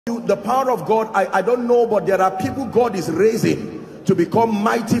The power of God, I don't know, but there are people God is raising to become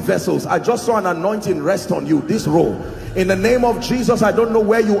mighty vessels. I just saw an anointing rest on you, this role. In the name of Jesus, I don't know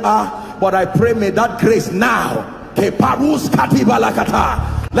where you are, but I pray may that grace now, let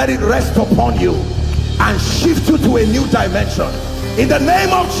it rest upon you and shift you to a new dimension. In the name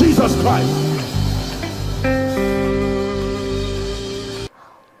of Jesus Christ.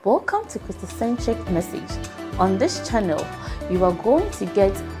 Welcome to Christocentric Message. On this channel, you are going to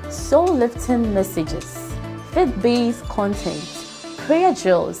get soul-lifting messages, faith-based content, prayer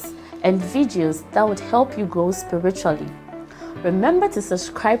drills, and videos that would help you grow spiritually. Remember to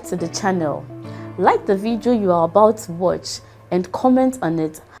subscribe to the channel, like the video you are about to watch, and comment on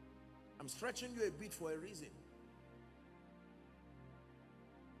it. I'm stretching you a bit for a reason.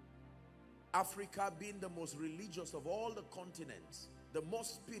 Africa being the most religious of all the continents, the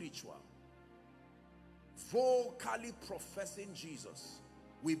most spiritual, vocally professing Jesus.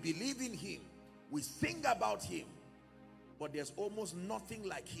 We believe in him, we sing about him, but there's almost nothing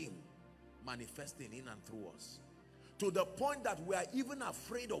like him manifesting in and through us, to the point that we are even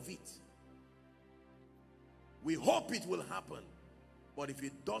afraid of it. We hope it will happen, but if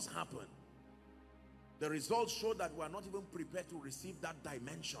it does happen, the results show that we are not even prepared to receive that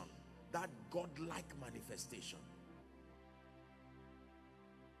dimension, that God-like manifestation.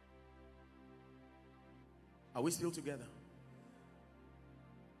 Are we still together?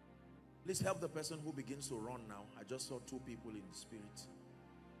 Please help the person who begins to run now. I just saw two people in the spirit.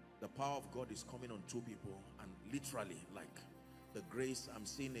 The power of God is coming on two people, and literally, like the grace, I'm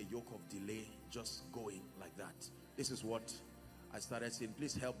seeing a yoke of delay just going like that. This is what I started seeing.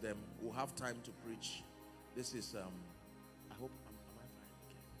 Please help them. We'll have time to preach. This is, I hope, am I fine?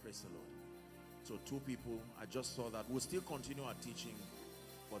 Okay. Praise the Lord. So two people, I just saw that. We'll still continue our teaching.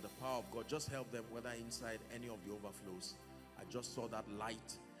 For the power of God, just help them, whether inside any of the overflows. I just saw that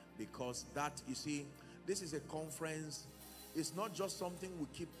light, because that, you see, this is a conference. It's not just something we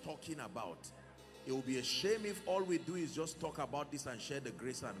keep talking about. It will be a shame if all we do is just talk about this and share the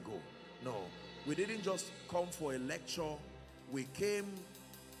grace and go. No, we didn't just come for a lecture. We came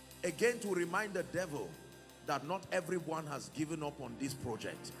again to remind the devil that not everyone has given up on this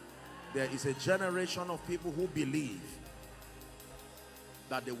project. There is a generation of people who believe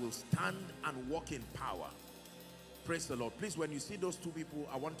that they will stand and walk in power. Praise the Lord. Please, when you see those two people,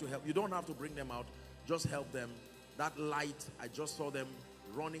 I want to help. You don't have to bring them out. Just help them. That light, I just saw them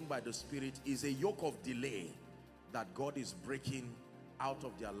running by the Spirit, is a yoke of delay that God is breaking out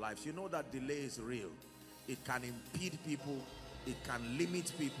of their lives. You know that delay is real. It can impede people. It can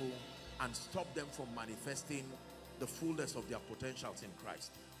limit people and stop them from manifesting the fullness of their potentials in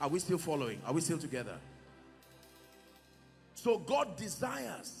Christ. Are we still following? Are we still together? So God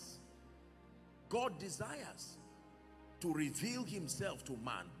desires to reveal himself to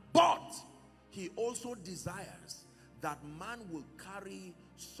man, but he also desires that man will carry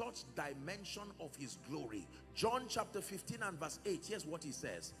such dimension of his glory. John chapter 15 and verse 8, here's what he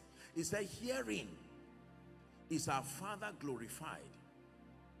says. He said, herein is our Father glorified.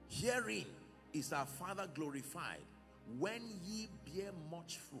 Herein is our Father glorified. When ye bear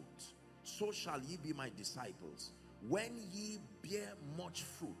much fruit, so shall ye be my disciples. When ye bear much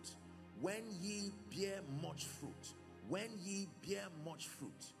fruit, when ye bear much fruit, when ye bear much fruit.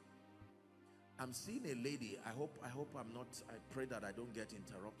 I'm seeing a lady, I hope I'm not, I pray that I don't get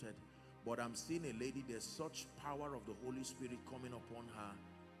interrupted, but I'm seeing a lady, there's such power of the Holy Spirit coming upon her.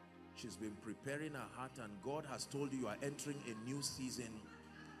 She's been preparing her heart, and God has told you you are entering a new season,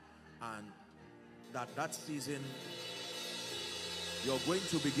 and that season you're going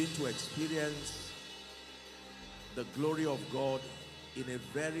to begin to experience the glory of God in a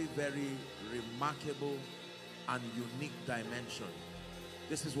very, very remarkable and unique dimension.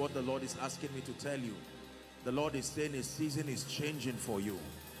 This is what the Lord is asking me to tell you. The Lord is saying a season is changing for you,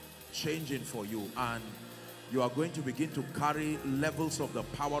 and you are going to begin to carry levels of the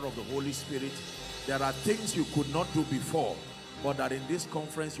power of the Holy Spirit. There are things you could not do before, but that in this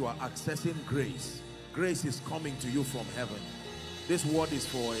conference you are accessing grace. Grace is coming to you from heaven. This word is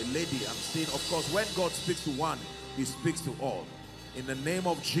for a lady. I'm saying, of course, when God speaks to one, he speaks to all. In the name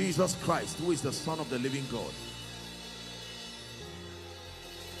of Jesus Christ, who is the Son of the living God.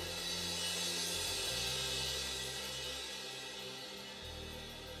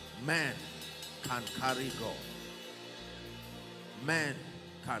 Man can carry God. Man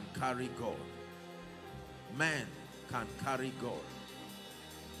can carry God. Man can carry God.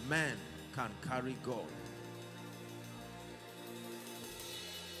 Man can carry God.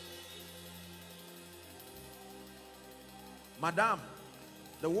 Madam,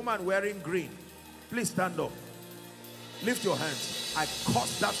 the woman wearing green, please stand up. Lift your hands. I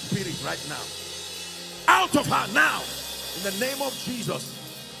curse that spirit right now. Out of her now. In the name of Jesus,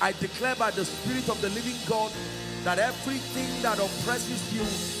 I declare by the Spirit of the living God that everything that oppresses you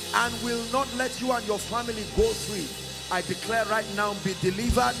and will not let you and your family go free, I declare right now, be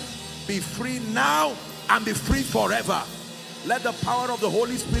delivered, be free now, and be free forever. Let the power of the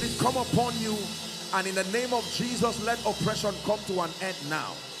Holy Spirit come upon you, and in the name of Jesus, let oppression come to an end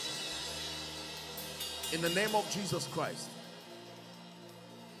now. In the name of Jesus Christ.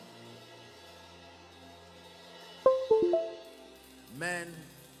 Men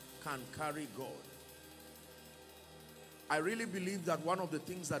can carry God. I really believe that one of the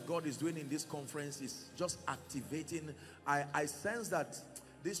things that God is doing in this conference is just activating. I sense that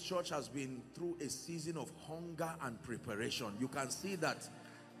this church has been through a season of hunger and preparation. You can see that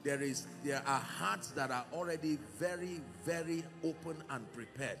there are hearts that are already very, very open and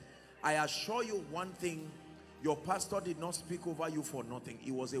prepared. I assure you one thing, your pastor did not speak over you for nothing.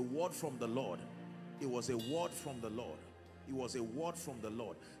 It was a word from the Lord. It was a word from the Lord. It was a word from the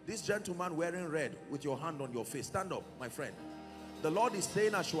Lord. This gentleman wearing red with your hand on your face, stand up, my friend. The Lord is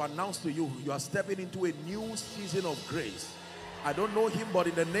saying, I should announce to you, you are stepping into a new season of grace. I don't know him, but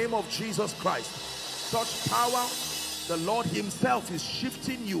in the name of Jesus Christ, such power, the Lord himself is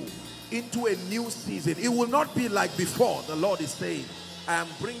shifting you into a new season. It will not be like before. The Lord is saying, I am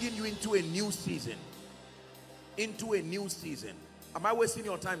bringing you into a new season. Into a new season. Am I wasting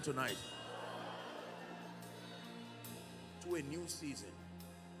your time tonight? To a new season.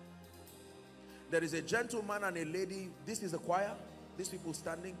 There is a gentleman and a lady. This is the choir. These people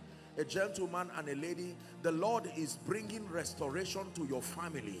standing. A gentleman and a lady. The Lord is bringing restoration to your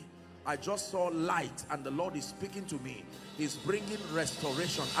family. I just saw light and the Lord is speaking to me. He's bringing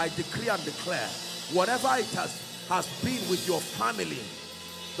restoration. I decree and declare, whatever it has been with your family,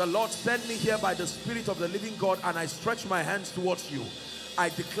 the Lord sent me here by the Spirit of the living God, and I stretch my hands towards you. I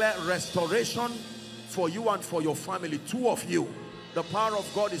declare restoration for you and for your family. Two of you, the power of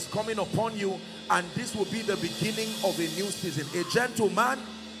God is coming upon you, and this will be the beginning of a new season. A gentleman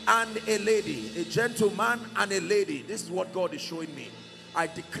and a lady. A gentleman and a lady. This is what God is showing me. I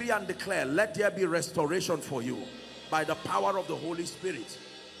decree and declare, let there be restoration for you by the power of the Holy Spirit.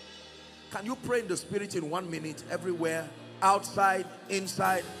 Can you pray in the Spirit in 1 minute everywhere? Outside,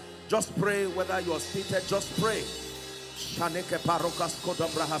 inside, just pray. Whether you are seated, just pray.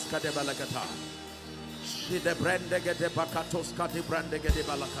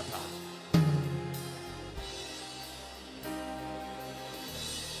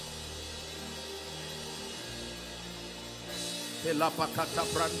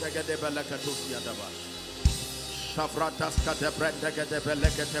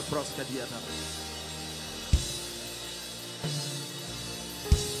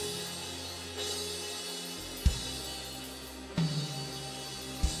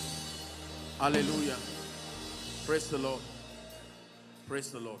 Hallelujah. Praise the Lord. Praise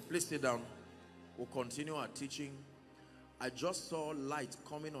the Lord. Please sit down. We'll continue our teaching. I just saw light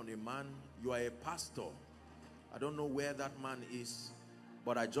coming on a man. You are a pastor. I don't know where that man is,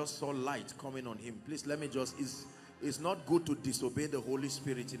 but I just saw light coming on him. Please let me just, it's not good to disobey the Holy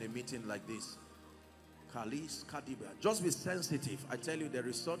Spirit in a meeting like this. Just be sensitive. I tell you, there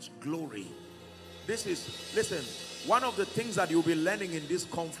is such glory. This is, listen, one of the things that you'll be learning in this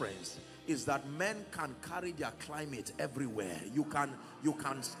conference is that men can carry their climate everywhere. You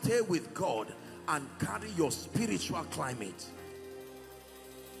can stay with God and carry your spiritual climate.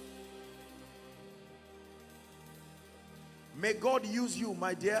 May God use you,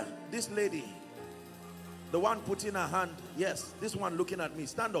 my dear. This lady, the one putting her hand, yes, this one looking at me,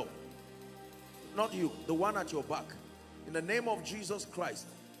 stand up. Not you, the one at your back. In the name of Jesus Christ,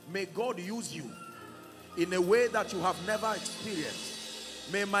 may God use you in a way that you have never experienced.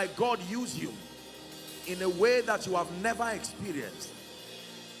 May my God use you in a way that you have never experienced.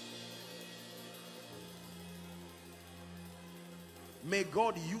 May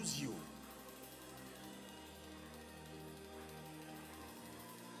God use you.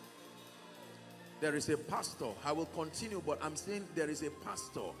 There is a pastor. I will continue, but I'm saying there is a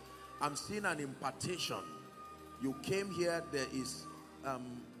pastor. I'm seeing an impartation. You came here, there is,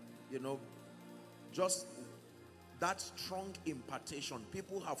 you know, just that strong impartation.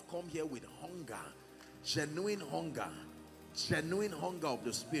 People have come here with hunger, genuine hunger of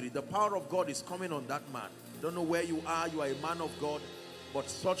the Spirit. The power of God is coming on that man. Don't know where you are a man of God, but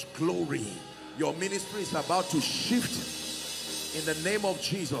such glory. Your ministry is about to shift in the name of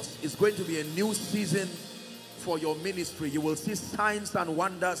Jesus. It's going to be a new season for your ministry. You will see signs and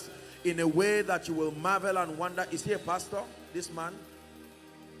wonders in a way that you will marvel and wonder. Is he a pastor? This man?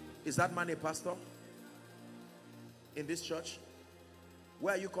 Is that man a pastor in this church?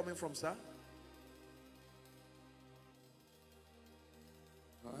 Where are you coming from, sir?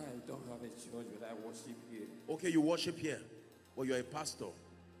 I don't have a church, but I worship here. Okay, you worship here. Well, you're a pastor.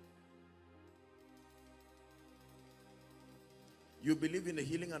 You believe in the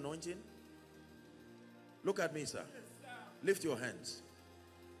healing anointing? Look at me, sir. Lift your hands.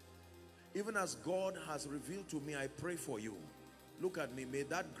 Even as God has revealed to me, I pray for you. Look at me. May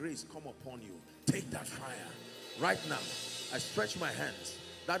that grace come upon you. Take that fire. Right now, I stretch my hands.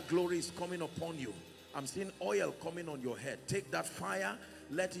 That glory is coming upon you. I'm seeing oil coming on your head. Take that fire.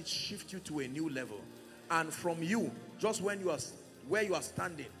 Let it shift you to a new level. And from you, just when you are where you are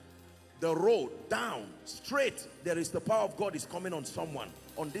standing, the road down, straight, there is the power of God is coming on someone.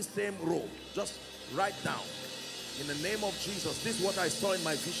 On this same road, just right down. In the name of Jesus, this is what I saw in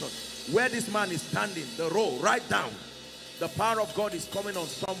my vision. Where this man is standing, the road, right down. The power of God is coming on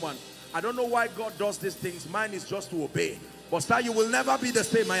someone. I don't know why God does these things. Mine is just to obey. But sir, you will never be the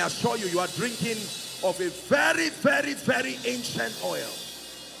same. I assure you, you are drinking of a very, very, very ancient oil.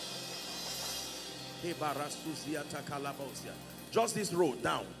 Just this road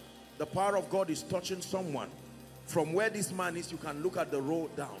down. The power of God is touching someone. From where this man is, you can look at the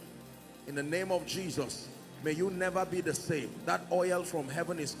road down. In the name of Jesus, may you never be the same. That oil from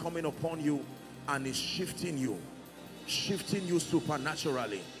heaven is coming upon you and is shifting you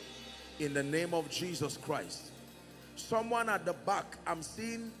supernaturally. In the name of Jesus Christ. Someone at the back, I'm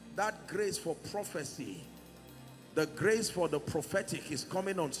seeing that grace for prophecy. The grace for the prophetic is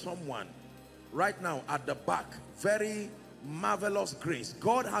coming on someone right now at the back. Very marvelous grace.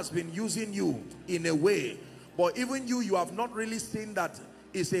 God has been using you in a way, but even you have not really seen that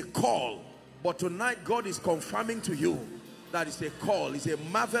it's a call. But tonight God is confirming to you that it's a call. It's a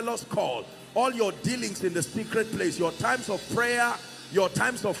marvelous call. All your dealings in the secret place, your times of prayer, your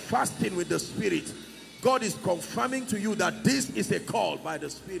times of fasting with the Spirit, God is confirming to you that this is a call by the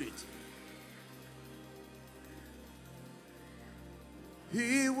Spirit.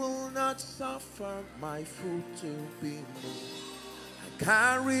 He will not suffer my foot to be moved. I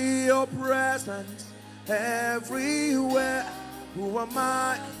carry your presence everywhere. Who am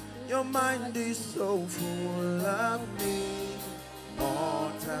I? Your mind is so full of me.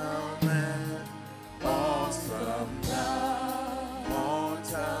 Mortal man, awesome God.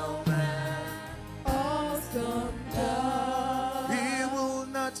 Mortal man, awesome God. He will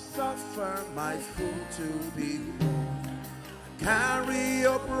not suffer my foot to be moved. Carry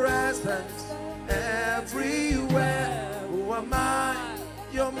your presence everywhere. Who am I?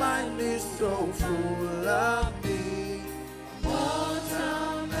 Your mind is so full of me.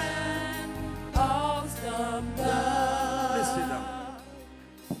 Mortal man, awesome God. Please sit down.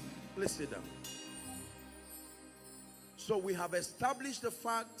 Please sit down. So we have established the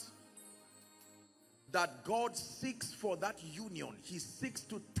fact that God seeks for that union. He seeks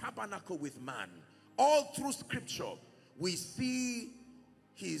to tabernacle with man. All through scripture, we see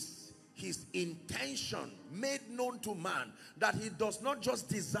his intention made known to man, that he does not just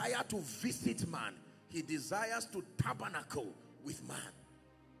desire to visit man, he desires to tabernacle with man.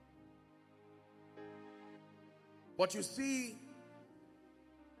 But you see,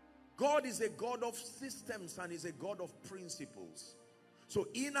 God is a God of systems and is a God of principles. So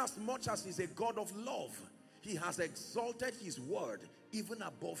in as much as he's a God of love, he has exalted his word even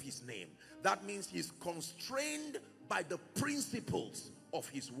above his name. That means he's constrained by the principles of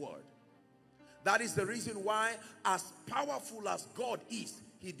his word. That is the reason why, as powerful as God is,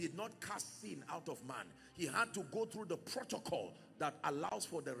 he did not cast sin out of man. He had to go through the protocol that allows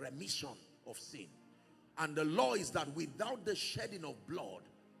for the remission of sin. And the law is that without the shedding of blood,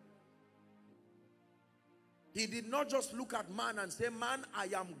 he did not just look at man and say, man, I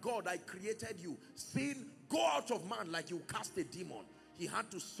am God, I created you. Sin, go out of man like you cast a demon. He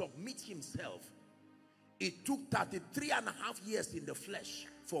had to submit himself. It took 33.5 years in the flesh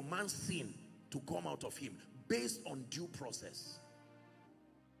for man's sin to come out of him, based on due process.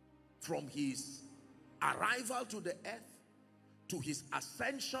 From his arrival to the earth, to his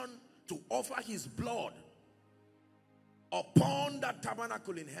ascension, to offer his blood upon that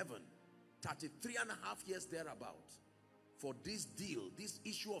tabernacle in heaven. 33.5 years thereabout, for this deal, this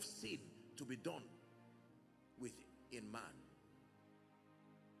issue of sin to be done in man.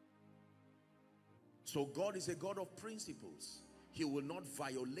 So God is a God of principles. He will not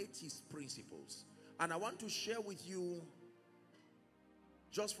violate his principles. And I want to share with you,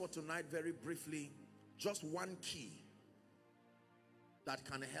 just for tonight, very briefly, just one key that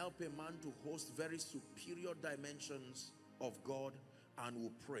can help a man to host very superior dimensions of God. And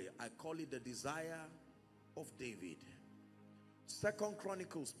we'll pray. I call it the desire of David. 2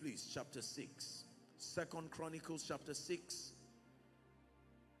 Chronicles, please, chapter 6. 2 Chronicles chapter 6.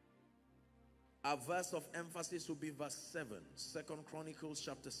 Our verse of emphasis will be verse 7. 2 Chronicles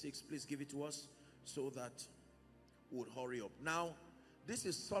chapter 6. Please give it to us so that we would hurry up. Now, this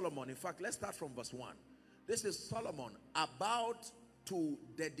is Solomon. In fact, let's start from verse 1. This is Solomon about to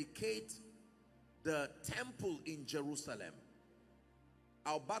dedicate the temple in Jerusalem.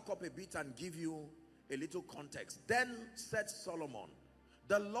 I'll back up a bit and give you a little context. Then said Solomon,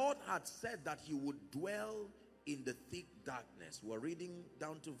 the Lord had said that he would dwell in the thick darkness. We're reading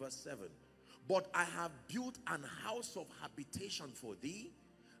down to verse 7. But I have built an house of habitation for thee,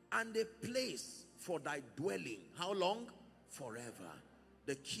 and a place for thy dwelling. How long? Forever.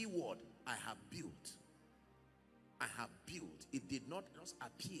 The key word, I have built. I have built. It did not just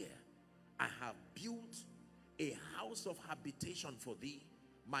appear. I have built a house of habitation for thee.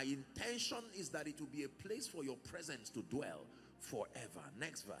 My intention is that it will be a place for your presence to dwell forever.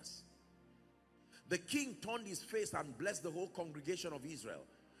 Next verse. The king turned his face and blessed the whole congregation of Israel.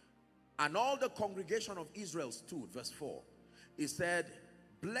 And all the congregation of Israel stood. Verse 4. He said,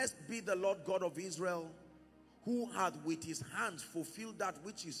 blessed be the Lord God of Israel, who hath with his hands fulfilled that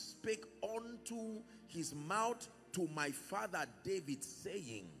which he spake unto his mouth to my father David,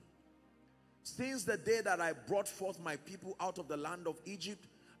 saying, since the day that I brought forth my people out of the land of Egypt,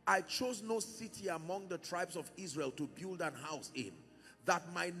 I chose no city among the tribes of Israel to build an house in, that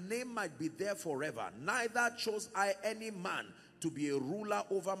my name might be there forever. Neither chose I any man to be a ruler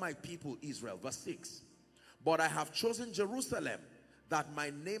over my people Israel. Verse 6. But I have chosen Jerusalem, that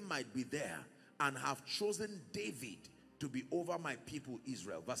my name might be there, and have chosen David to be over my people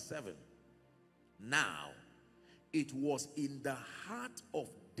Israel. Verse 7. Now it was in the heart of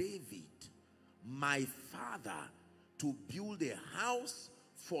David, my father, to build a house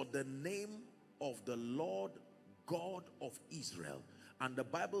for the name of the Lord God of Israel. And the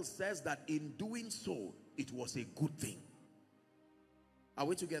Bible says that in doing so, it was a good thing. Are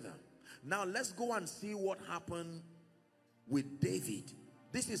we together? Now let's go and see what happened with David.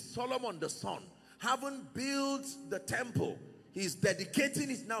 This is Solomon the son. Having built the temple, he's dedicating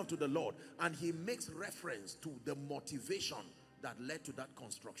it now to the Lord. And he makes reference to the motivation that led to that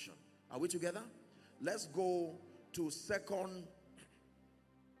construction. Are we together? Let's go to Second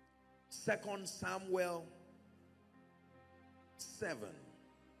Samuel 7.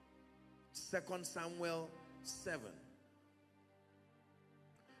 2 Samuel 7.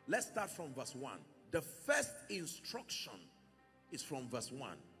 Let's start from verse 1. The first instruction is from verse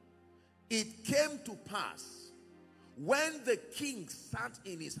 1. It came to pass when the king sat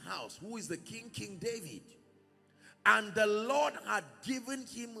in his house. Who is the king? King David. And the Lord had given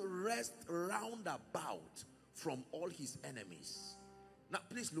him rest round about from all his enemies. Now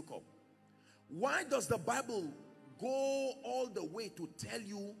please look up. Why does the Bible go all the way to tell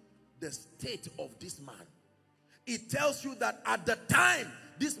you the state of this man? It tells you that at the time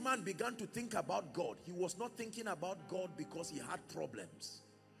this man began to think about God, he was not thinking about God because he had problems.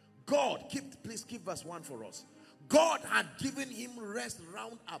 God, please keep verse 1 for us. God had given him rest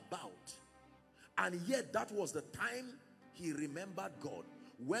round about. And yet that was the time he remembered God.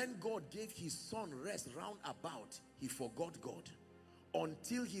 When God gave his son rest round about, he forgot God.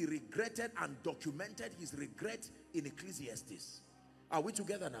 Until he regretted and documented his regret in Ecclesiastes. Are we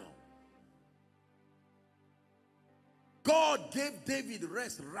together now? God gave David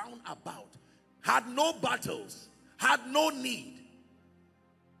rest round about. Had no battles. Had no need.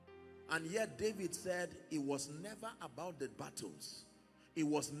 And yet David said it was never about the battles. It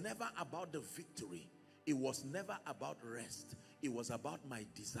was never about the victory. It was never about rest. It was about my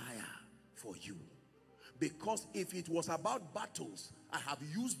desire for you. Because if it was about battles, I have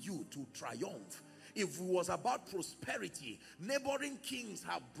used you to triumph. If it was about prosperity, neighboring kings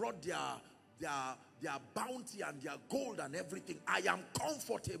have brought their bounty and their gold and everything. I am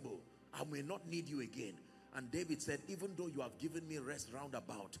comfortable. I may not need you again. And David said, even though you have given me rest round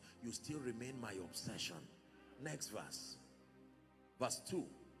about, you still remain my obsession. Next verse. Verse 2.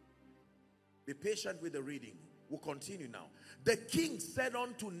 Be patient with the reading. We'll continue now. The king said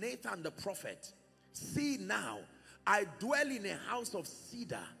unto Nathan the prophet, see now, I dwell in a house of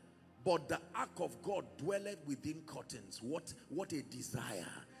cedar, but the ark of God dwelleth within curtains. What a desire.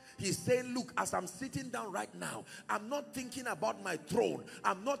 He's saying, look, as I'm sitting down right now, I'm not thinking about my throne.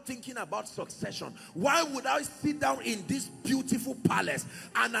 I'm not thinking about succession. Why would I sit down in this beautiful palace?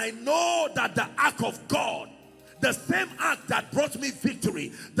 And I know that the ark of God, the same ark that brought me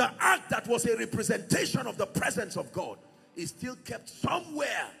victory, the ark that was a representation of the presence of God, is still kept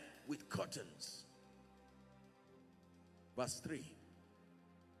somewhere with curtains. Verse 3.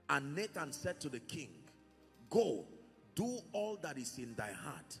 And Nathan said to the king, go, do all that is in thy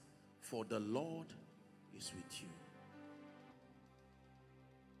heart, for the Lord is with you.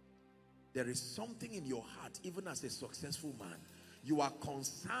 There is something in your heart, even as a successful man. You are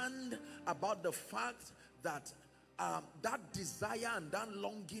concerned about the fact that that desire and that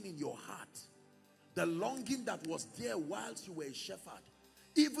longing in your heart, the longing that was there whilst you were a shepherd,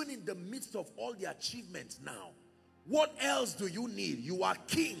 even in the midst of all the achievements now, what else do you need? You are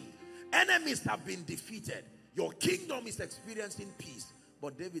king. Enemies have been defeated. Your kingdom is experiencing peace.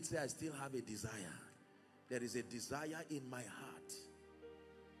 But David said, I still have a desire. There is a desire in my heart.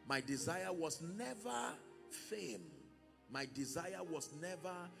 My desire was never fame. My desire was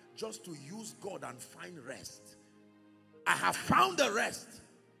never just to use God and find rest. I have found the rest.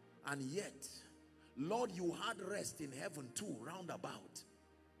 And yet, Lord, you had rest in heaven too, roundabout.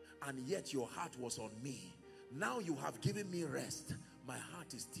 And yet your heart was on me. Now you have given me rest. My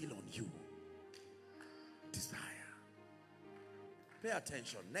heart is still on you. Desire. Pay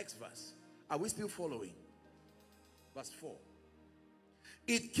attention. Next verse. Are we still following? Verse 4.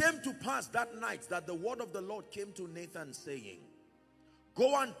 It came to pass that night that the word of the Lord came to Nathan, saying,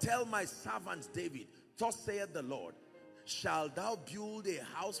 go and tell my servant David, thus saith the Lord, shalt thou build a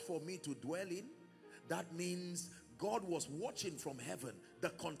house for me to dwell in? That means God was watching from heaven the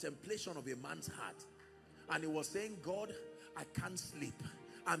contemplation of a man's heart. And he was saying, God, I can't sleep.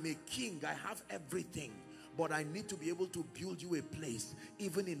 I'm a king. I have everything. But I need to be able to build you a place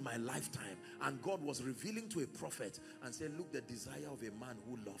even in my lifetime. And God was revealing to a prophet and said, look, the desire of a man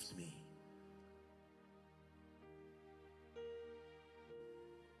who loves me.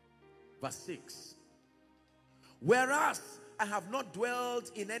 Verse 6. Whereas I have not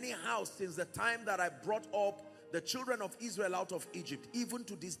dwelt in any house since the time that I brought up the children of Israel out of Egypt, even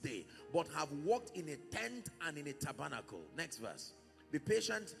to this day, but have walked in a tent and in a tabernacle. Next verse. Be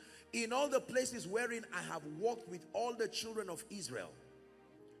patient. In all the places wherein I have walked with all the children of Israel.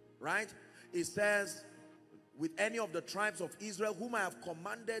 Right? It says, with any of the tribes of Israel, whom I have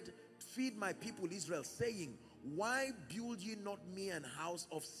commanded, feed my people Israel, saying, why build ye not me an house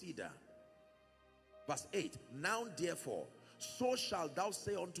of cedar? Verse 8. Now therefore, so shalt thou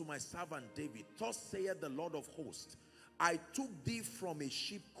say unto my servant David, thus saith the Lord of hosts, I took thee from a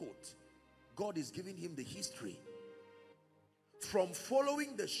sheepcote. God is giving him the history. From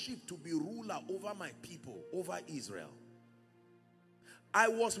following the sheep to be ruler over my people, over Israel. I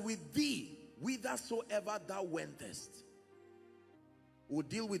was with thee whithersoever thou wentest. We'll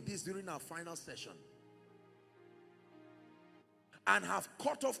deal with this during our final session. And have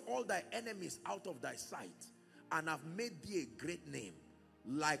cut off all thy enemies out of thy sight, and have made thee a great name,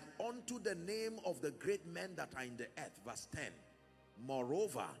 like unto the name of the great men that are in the earth. Verse 10.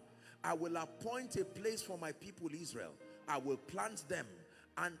 Moreover, I will appoint a place for my people Israel. I will plant them,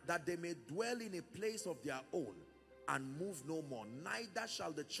 and that they may dwell in a place of their own, and move no more. Neither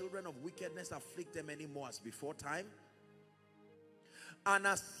shall the children of wickedness afflict them any more as before time. And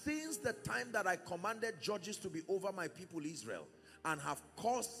as since the time that I commanded judges to be over my people Israel, and have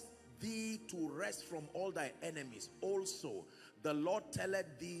caused thee to rest from all thy enemies, also the Lord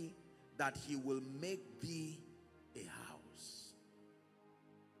telleth thee that he will make thee a house.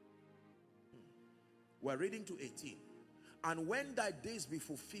 We're reading to 18. And when thy days be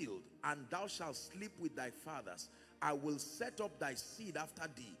fulfilled, and thou shalt sleep with thy fathers, I will set up thy seed after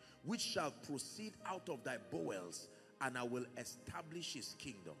thee, which shall proceed out of thy bowels, and I will establish his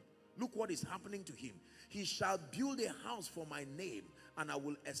kingdom. Look what is happening to him. He shall build a house for my name, and I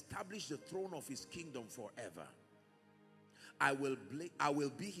will establish the throne of his kingdom forever. I will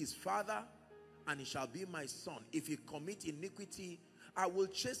be his father, and he shall be my son. If he commit iniquity, I will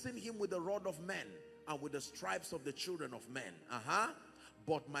chasten him with the rod of men, and with the stripes of the children of men.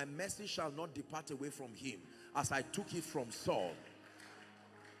 But my mercy shall not depart away from him, as I took it from Saul.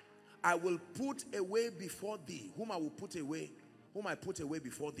 I will put away before thee. Whom I will put away? Whom I put away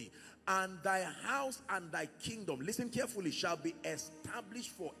before thee. And thy house and thy kingdom, listen carefully, shall be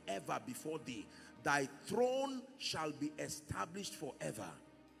established forever before thee. Thy throne shall be established forever.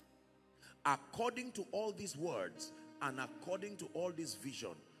 According to all these words, and according to all this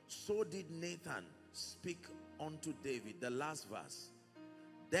vision, so did Nathan speak unto David. The last verse.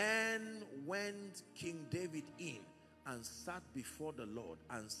 Then went King David in and sat before the Lord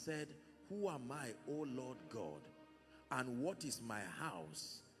and said, who am I, O Lord God? And what is my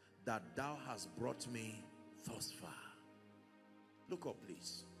house that thou hast brought me thus far? Look up,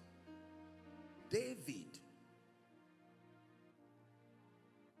 please. David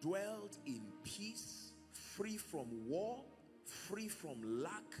dwelt in peace, free from war, free from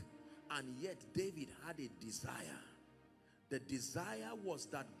lack, and yet David had a desire. The desire was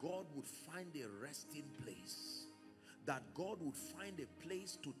that God would find a resting place, that God would find a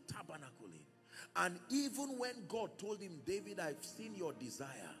place to tabernacle in. And even when God told him, David, I've seen your desire,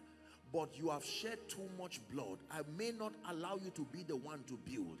 but you have shed too much blood. I may not allow you to be the one to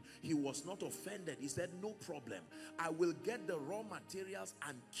build. He was not offended. He said, no problem. I will get the raw materials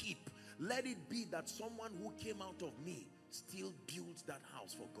and keep. Let it be that someone who came out of me still builds that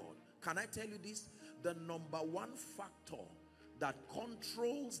house for God. Can I tell you this? The number one factor that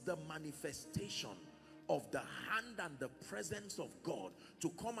controls the manifestation of the hand and the presence of God to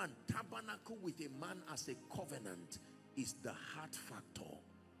come and tabernacle with a man as a covenant is the heart factor.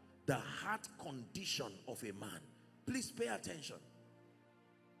 The heart condition of a man. Please pay attention.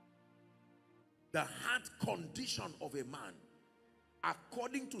 The heart condition of a man,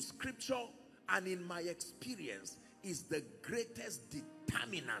 according to scripture and in my experience, is the greatest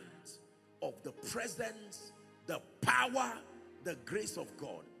determinant of the presence, the power, the grace of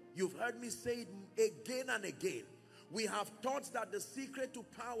God. You've heard me say it again and again. We have taught that the secret to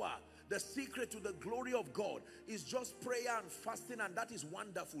power, the secret to the glory of God is just prayer and fasting, and that is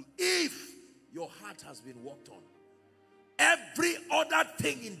wonderful if your heart has been worked on. Every other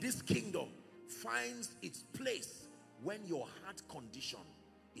thing in this kingdom finds its place when your heart condition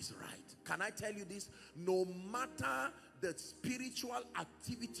is right. Can I tell you this? No matter the spiritual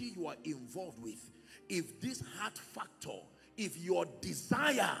activity you are involved with, if this heart factor, if your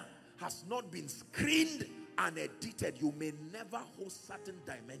desire has not been screened and edited, you may never host certain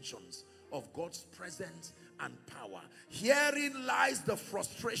dimensions of God's presence and power. Herein lies the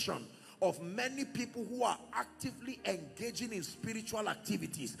frustration of many people who are actively engaging in spiritual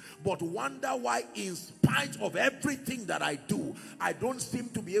activities, but wonder why, in spite of everything that I do, I don't seem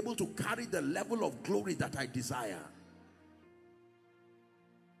to be able to carry the level of glory that I desire.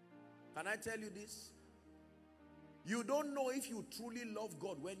 Can I tell you this? You don't know if you truly love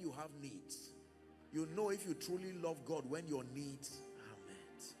God when you have needs. You know if you truly love God when your needs are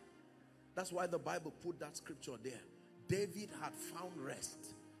met. That's why the Bible put that scripture there. David had found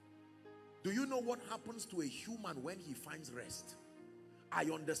rest. Do you know what happens to a human when he finds rest? I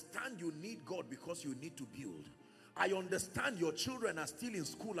understand you need God because you need to build. I understand your children are still in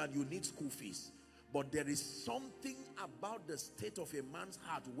school and you need school fees. But there is something about the state of a man's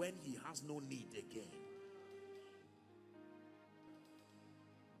heart when he has no need again.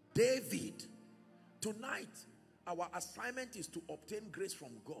 David, tonight, our assignment is to obtain grace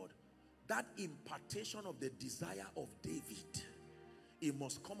from God. That impartation of the desire of David, it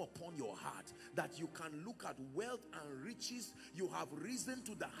must come upon your heart, that you can look at wealth and riches. You have risen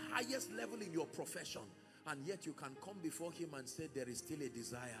to the highest level in your profession, and yet you can come before him and say, there is still a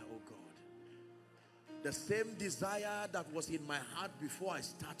desire, oh God. The same desire that was in my heart before I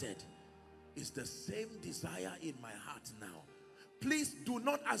started is the same desire in my heart now. Please do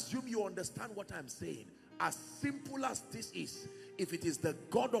not assume you understand what I'm saying. As simple as this is, if it is the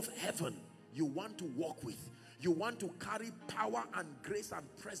God of heaven you want to walk with, you want to carry power and grace and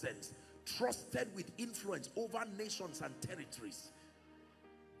presence, trusted with influence over nations and territories,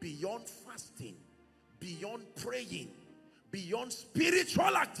 beyond fasting, beyond praying, beyond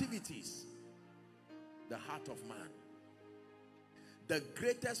spiritual activities, the heart of man. The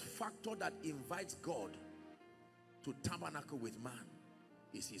greatest factor that invites God to tabernacle with man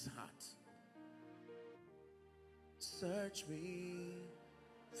is his heart. Search me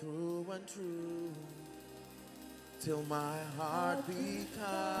through and through till my heart becomes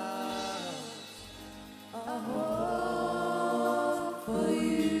a home for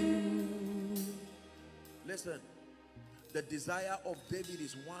you. Listen, the desire of David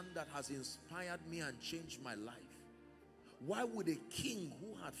is one that has inspired me and changed my life. Why would a king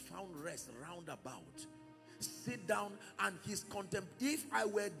who had found rest round about sit down and his if I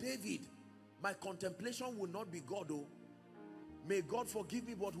were David, my contemplation would not be God, oh. May God forgive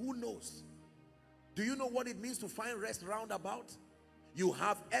me, but who knows? Do you know what it means to find rest round about? You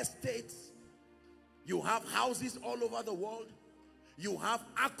have estates, you have houses all over the world, you have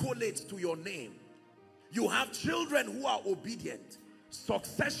accolades to your name, you have children who are obedient,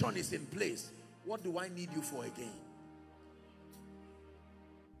 succession is in place. What do I need you for again?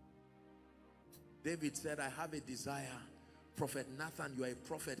 David said, I have a desire. Prophet Nathan, you are a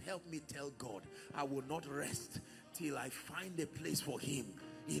prophet. Help me tell God, I will not rest till I find a place for him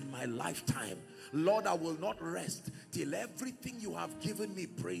in my lifetime. Lord, I will not rest till everything you have given me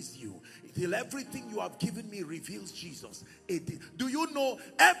praise you, till everything you have given me reveals Jesus. Do you know,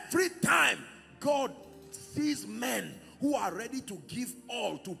 every time God sees men who are ready to give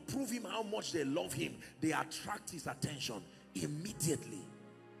all to prove him how much they love him, they attract his attention immediately.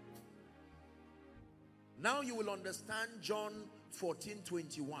 Now you will understand John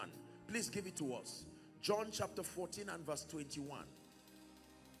 14:21. Please give it to us. John chapter 14 and verse 21.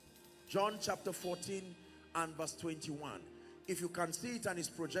 John chapter 14 and verse 21. If you can see it and it's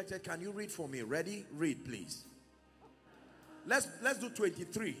projected, can you read for me? Ready? Read, please. Let's do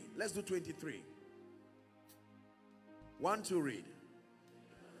 23. Let's do 23. 1, 2, read.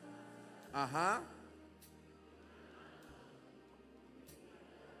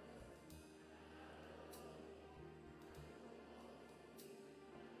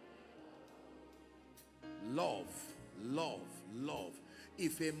 Love, love, love.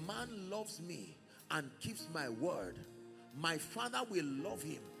 If a man loves me and keeps my word, my Father will love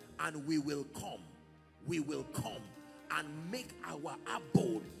him, and we will come and make our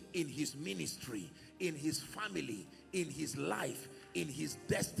abode in his ministry, in his family, in his life, in his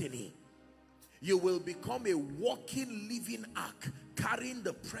destiny. You will become a walking, living ark, carrying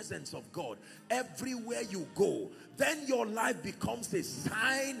the presence of God everywhere you go. Then your life becomes a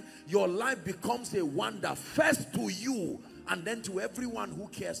sign, your life becomes a wonder, first to you and then to everyone who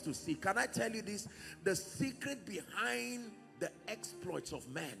cares to see. Can I tell you this? The secret behind the exploits of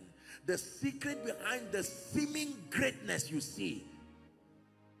men, the secret behind the seeming greatness you see,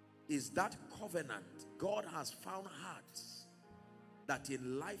 is that covenant. God has found hearts that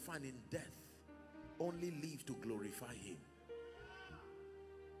in life and in death only live to glorify him.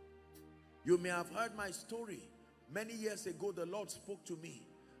 You may have heard my story. Many years ago, the Lord spoke to me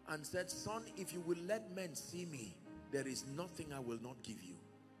and said, son, if you will let men see me, there is nothing I will not give you.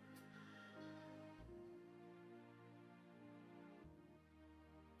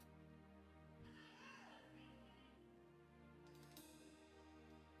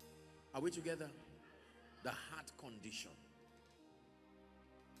 Are we together? The heart condition.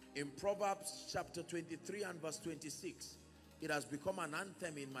 In Proverbs chapter 23 and verse 26, it has become an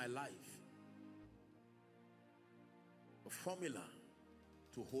anthem in my life. A formula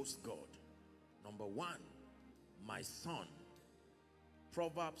to host God. Number 1, my son.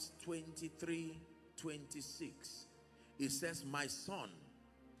 Proverbs 23, 26. It says, my son.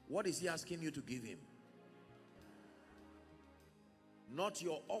 What is he asking you to give him? Not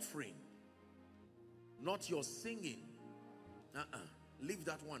your offering, not your singing. Leave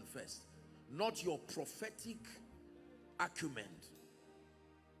that one first. Not your prophetic acumen,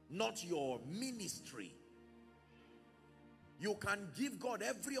 not your ministry. You can give God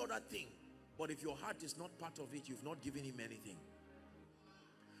every other thing, but if your heart is not part of it, you've not given him anything.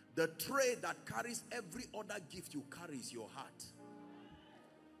 The tray that carries every other gift you carry is your heart.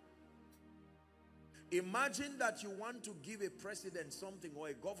 Imagine that you want to give a president something, or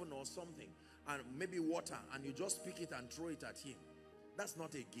a governor or something, and maybe water, and you just pick it and throw it at him. That's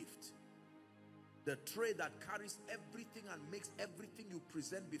not a gift. The tray that carries everything and makes everything you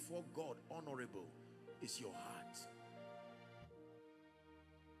present before God honorable is your heart.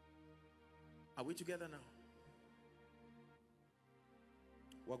 Are we together now?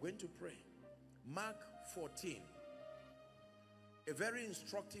 We're going to pray. Mark 14. A very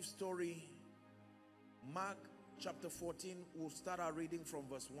instructive story. Mark chapter 14. We'll start our reading from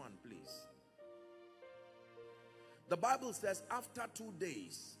verse 1, please. The Bible says, after 2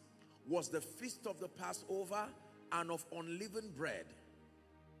 days was the feast of the Passover and of unleavened bread.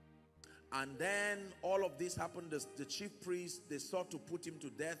 And then all of this happened. The chief priests, they sought to put him to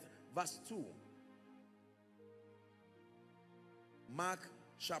death. Verse 2. Mark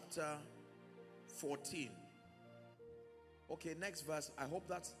chapter 14. Okay, next verse. I hope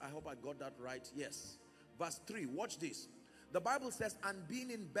I got that right. Yes. Verse 3. Watch this. The Bible says, and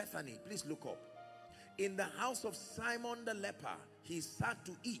being in Bethany, please look up, in the house of Simon the leper, he sat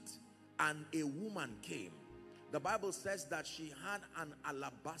to eat, and a woman came. The Bible says that she had an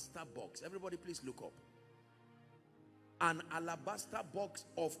alabaster box. Everybody please look up. An alabaster box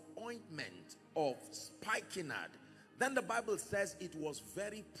of ointment of spikenard. Then the Bible says it was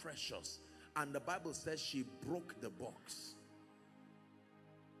very precious. And the Bible says she broke the box.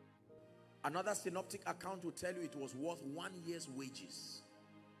 Another synoptic account will tell you it was worth 1 year's wages.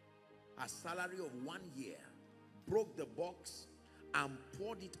 A salary of 1 year. Broke the box and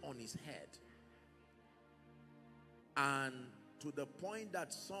poured it on his head. And to the point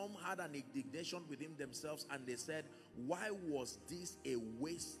that some had an indignation within themselves, and they said, why was this a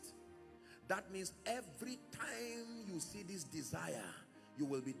waste? That means every time you see this desire, you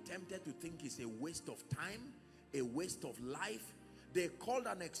will be tempted to think it's a waste of time, a waste of life. They called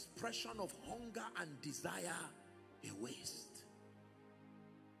an expression of hunger and desire a waste.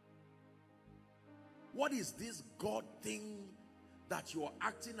 What is this God thing that you are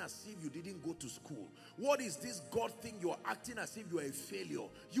acting as if you didn't go to school? What is this God thing you are acting as if you are a failure?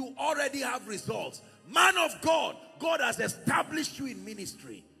 You already have results. Man of God, God has established you in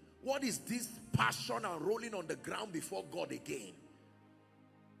ministry. What is this passion and rolling on the ground before God again?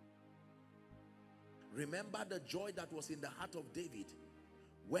 Remember the joy that was in the heart of David.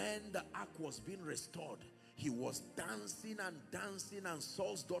 When the ark was being restored, he was dancing and dancing, and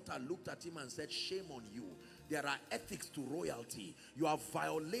Saul's daughter looked at him and said, shame on you. There are ethics to royalty. You are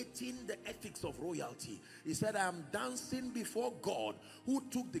violating the ethics of royalty. He said, I am dancing before God who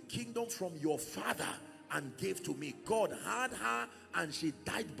took the kingdom from your father and gave to me. God had her and she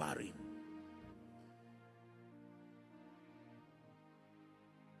died barren.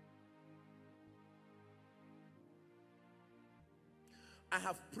 I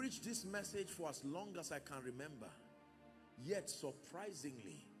have preached this message for as long as I can remember. Yet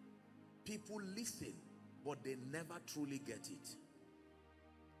surprisingly, people listen, but they never truly get it.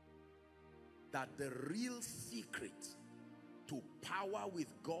 That the real secret to power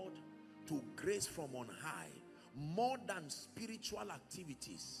with God, to grace from on high, more than spiritual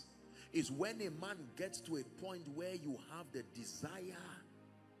activities, is when a man gets to a point where you have the desire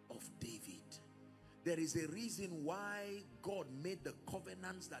of David. There is a reason why God made the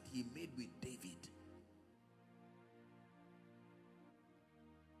covenants that he made with David.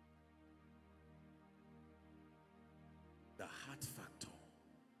 The heart factor.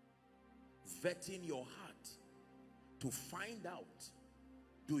 Vetting your heart to find out,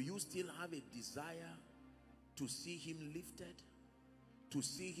 do you still have a desire to see him lifted, to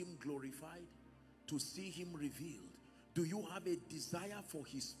see him glorified, to see him revealed? Do you have a desire for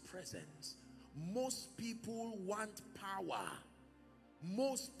his presence? Most people want power.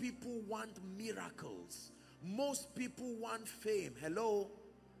 Most people want miracles. Most people want fame. Hello?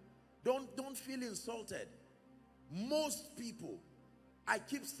 Don't feel insulted. Most people, I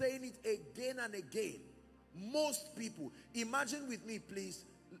keep saying it again and again, most people, imagine with me please,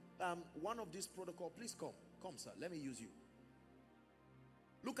 one of these protocol, please come sir, let me use you.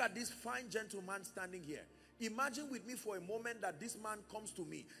 Look at this fine gentleman standing here. Imagine with me for a moment that this man comes to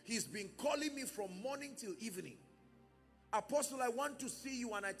me. He's been calling me from morning till evening. Apostle, I want to see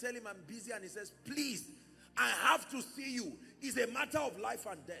you, and I tell him I'm busy, and he says, please, I have to see you. It's a matter of life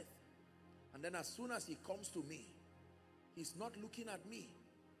and death. And then as soon as he comes to me, he's not looking at me.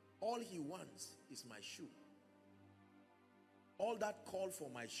 All he wants is my shoe. All that call for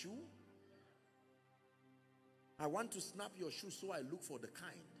my shoe. I want to snap your shoe, so I look for the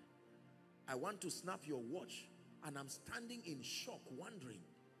kind. I want to snap your watch, and I'm standing in shock, wondering.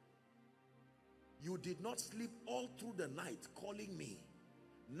 You did not sleep all through the night calling me.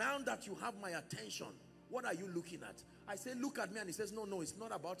 Now that you have my attention, what are you looking at? I say, look at me, and he says, no, it's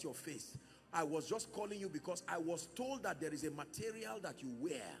not about your face. I was just calling you because I was told that there is a material that you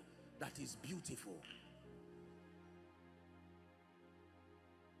wear that is beautiful.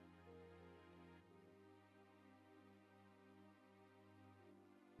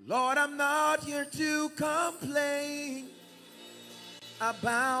 Lord, I'm not here to complain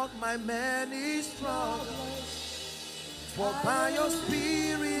about my many struggles, for by your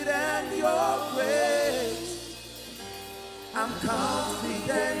Spirit and your grace, I'm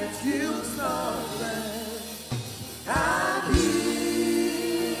confident you solve them. I'm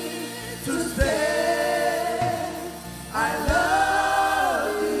here to say I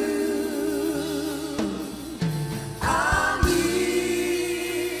love you. I'm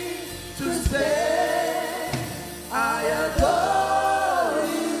here to say I adore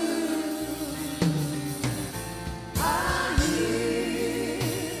you. I'm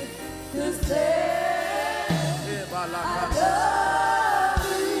here to say I love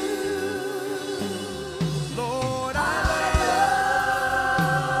you. Lord, I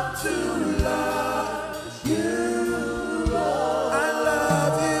love to love you. I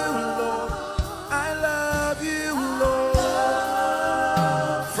love you, Lord. I love you, Lord.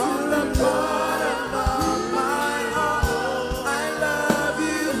 From the bottom of my heart, I love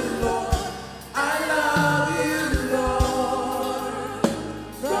you, Lord. I love you, Lord.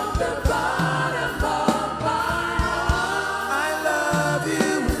 From the bottom of my heart, I love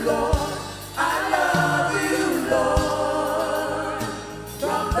you, Lord. I love you, Lord.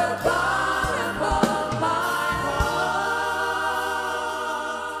 From the bottom of my heart.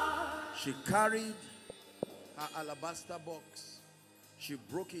 She carried her alabaster box. She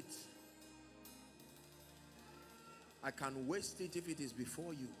broke it. I can waste it if it is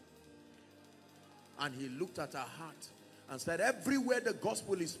before you. And he looked at her heart and said, everywhere the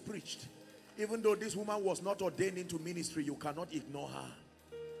gospel is preached, even though this woman was not ordained into ministry, you cannot ignore her,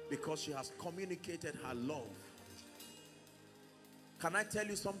 because she has communicated her love. Can I tell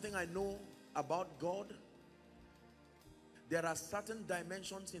you something I know about God? There are certain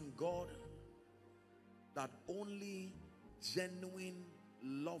dimensions in God that only genuine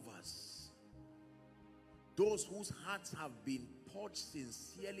lovers, those whose hearts have been purged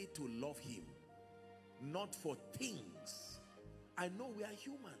sincerely to love him, not for things. I know we are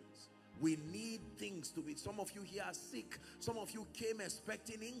humans. We need things to be. Some of you here are sick. Some of you came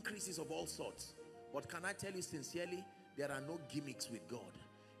expecting increases of all sorts. But can I tell you sincerely, there are no gimmicks with God.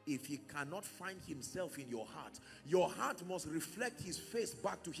 If he cannot find himself in your heart must reflect his face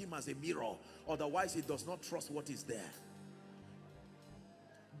back to him as a mirror. Otherwise, he does not trust what is there.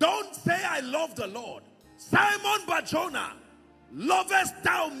 Don't say, I love the Lord. Simon Bar-Jonah, lovest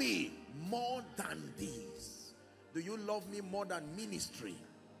thou me more than these? Do you love me more than ministry?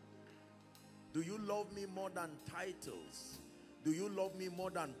 Do you love me more than titles? Do you love me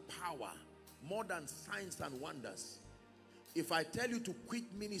more than power? More than signs and wonders? If I tell you to quit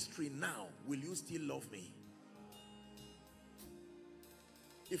ministry now, will you still love me?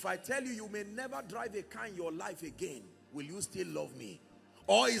 If I tell you you may never drive a car in your life again, will you still love me?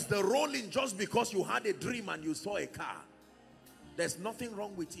 Or is the rolling just because you had a dream and you saw a car? There's nothing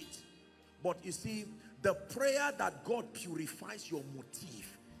wrong with it. But you see, the prayer that God purifies your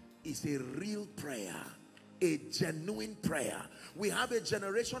motive is a real prayer, a genuine prayer. We have a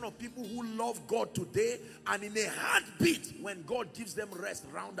generation of people who love God today, and in a heartbeat, when God gives them rest,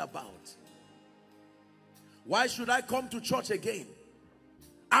 roundabout. Why should I come to church again?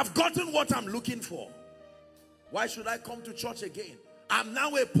 I've gotten what I'm looking for. Why should I come to church again? I'm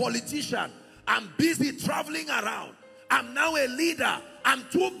now a politician. I'm busy traveling around. I'm now a leader. I'm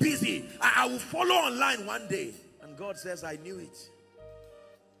too busy. I will follow online one day. And God says, I knew it.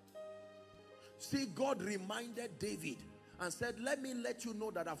 See, God reminded David and said, let me let you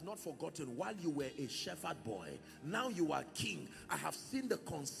know that I've not forgotten. While you were a shepherd boy, now you are king. I have seen the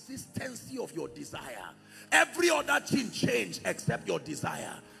consistency of your desire. Every other thing changed except your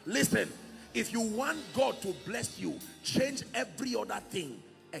desire. Listen, if you want God to bless you, change every other thing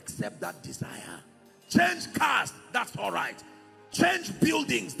except that desire. Change cars, that's all right. Change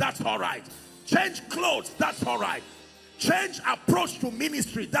buildings, that's all right. Change clothes, that's all right. Change approach to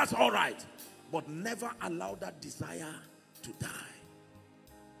ministry, that's all right. But never allow that desire to die.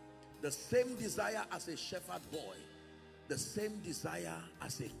 The same desire as a shepherd boy, the same desire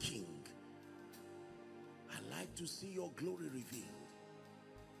as a king. I like to see your glory revealed.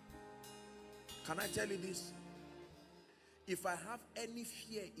 Can I tell you this? If I have any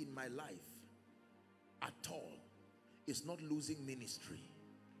fear in my life at all, it's not losing ministry.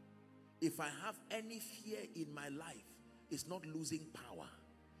 If I have any fear in my life, it's not losing power.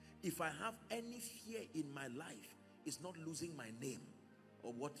 If I have any fear in my life, it's not losing my name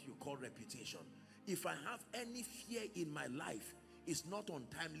or what you call reputation. If I have any fear in my life, it's not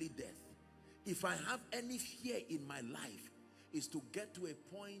untimely death. If I have any fear in my life, it's to get to a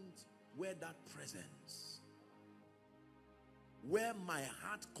point where that presence, where my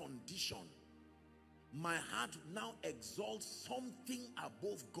heart condition, my heart now exalts something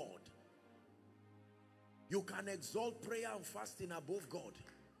above God. You can exalt prayer and fasting above God.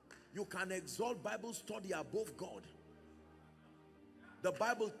 You can exalt Bible study above God. The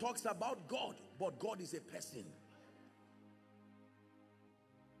Bible talks about God, but God is a person.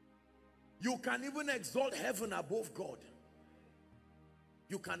 You can even exalt heaven above God.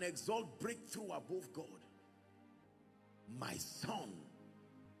 You can exalt breakthrough above God. My son,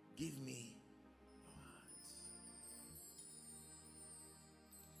 give me your heart.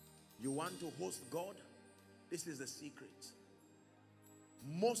 You want to host God? This is the secret.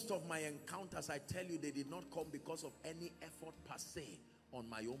 Most of my encounters, I tell you, they did not come because of any effort per se on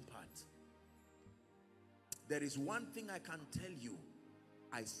my own part. There is one thing I can tell you.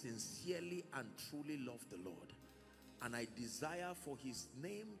 I sincerely and truly love the Lord. And I desire for his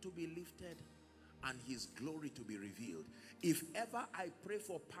name to be lifted and his glory to be revealed. If ever I pray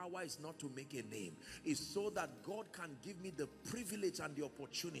for power, it's not to make a name. It's so that God can give me the privilege and the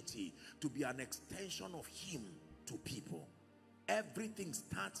opportunity to be an extension of him to people. Everything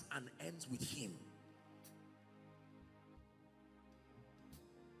starts and ends with him.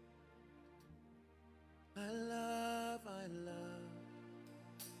 I love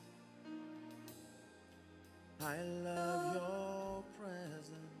your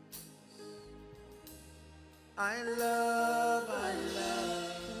presence. I love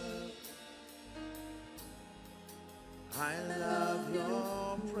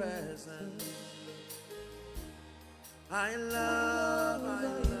your presence. I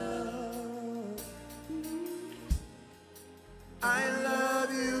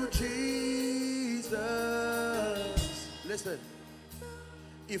love you, Jesus. Listen,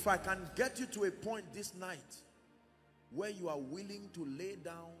 if I can get you to a point this night where you are willing to lay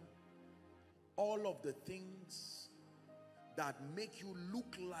down all of the things that make you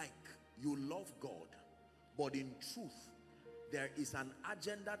look like you love God, but in truth, there is an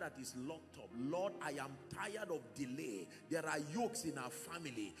agenda that is locked up. Lord, I am tired of delay. There are yokes in our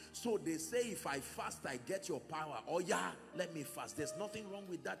family. So they say, if I fast, I get your power. Oh yeah, let me fast. There's nothing wrong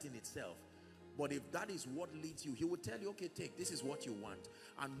with that in itself. But if that is what leads you, he will tell you, okay, take, this is what you want.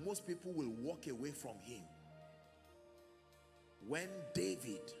 And most people will walk away from him. When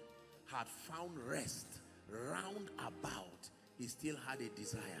David had found rest round about, he still had a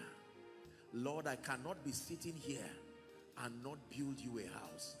desire. Lord, I cannot be sitting here and not build you a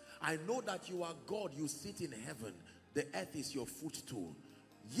house. I know that you are God, you sit in heaven. The earth is your footstool.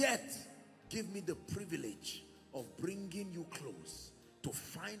 Yet, give me the privilege of bringing you close to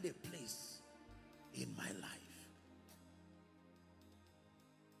find a place in my life.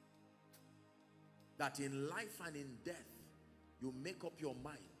 That in life and in death, you make up your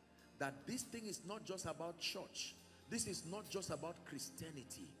mind that this thing is not just about church. This is not just about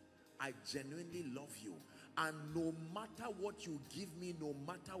Christianity. I genuinely love you. And no matter what you give me, no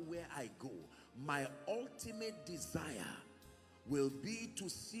matter where I go, my ultimate desire will be to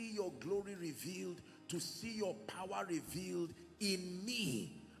see your glory revealed, to see your power revealed in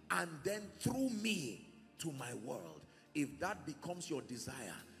me, and then through me to my world. If that becomes your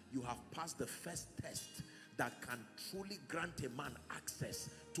desire, you have passed the first test that can truly grant a man access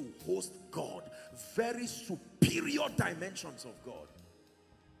to host God. Very superior dimensions of God.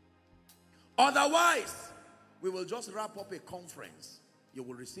 Otherwise, we will just wrap up a conference. You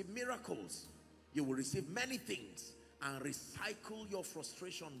will receive miracles. You will receive many things and recycle your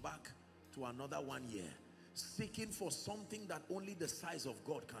frustration back to another 1 year, seeking for something that only the size of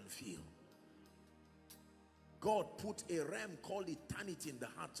God can feel. God put a realm called eternity in the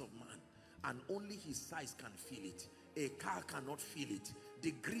hearts of man, and only his size can feel it. A car cannot feel it.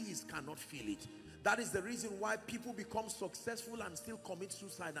 Degrees cannot feel it. That is the reason why people become successful and still commit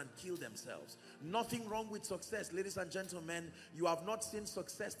suicide and kill themselves. Nothing wrong with success, ladies and gentlemen. You have not seen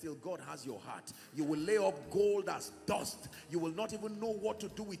success till God has your heart. You will lay up gold as dust. You will not even know what to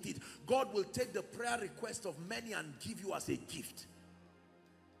do with it. God will take the prayer request of many and give you as a gift.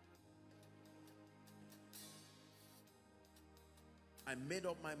 I made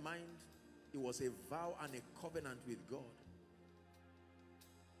up my mind. It was a vow and a covenant with God.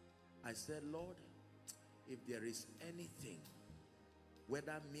 I said, Lord, if there is anything,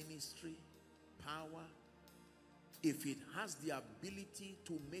 whether ministry, power, if it has the ability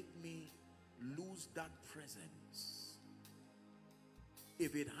to make me lose that presence,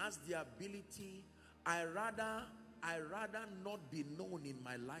 if it has the ability, I rather not be known in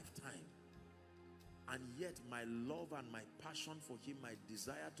my lifetime. And yet my love and my passion for him, my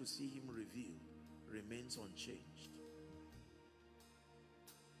desire to see him revealed, remains unchanged.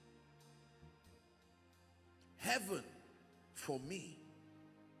 Heaven for me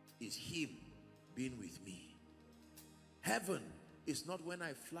is him being with me. Heaven is not when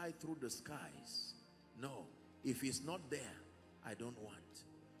I fly through the skies. No, if he's not there, I don't want.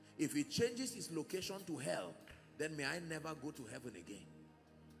 If he changes his location to hell, then may I never go to heaven again.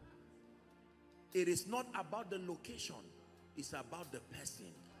 It is not about the location, it's about the person.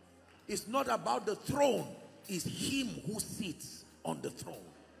 It's not about the throne, it's him who sits on the throne.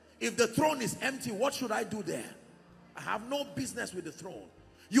 If the throne is empty, what should I do there? I have no business with the throne.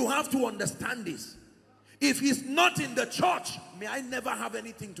 You have to understand this. If he's not in the church, may I never have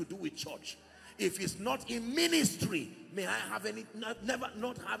anything to do with church. If he's not in ministry, may I have never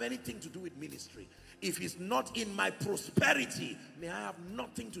have anything to do with ministry. If he's not in my prosperity, may I have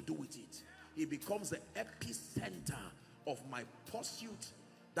nothing to do with it. He becomes the epicenter of my pursuit,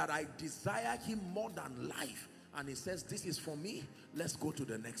 that I desire him more than life. And he says, this is for me. Let's go to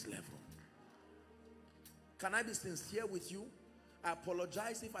the next level. Can I be sincere with you? I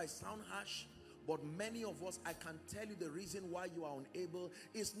apologize if I sound harsh, but many of us, I can tell you the reason why you are unable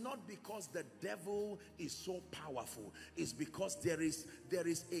is not because the devil is so powerful. It's because there is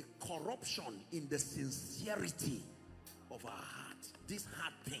a corruption in the sincerity of our heart. This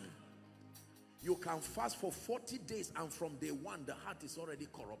heart thing. You can fast for 40 days and from day one, the heart is already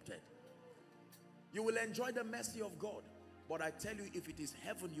corrupted. You will enjoy the mercy of God. But I tell you, if it is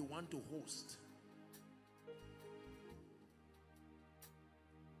heaven you want to host,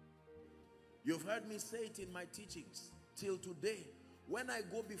 you've heard me say it in my teachings. Till today, when I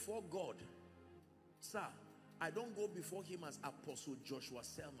go before God, sir, I don't go before him as Apostle Joshua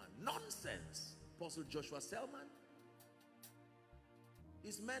Selman. Nonsense. Apostle Joshua Selman.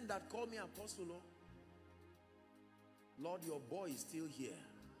 It's men that call me apostle. Lord, your boy is still here.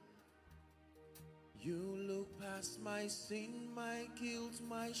 You look past my sin, my guilt,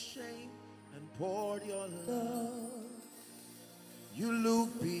 my shame, and poured your love. You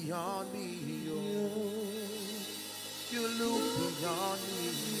look beyond me, You look beyond me.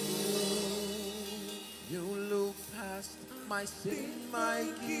 You look past my sin, my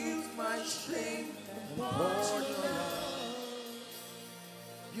guilt, my shame, and poured your love.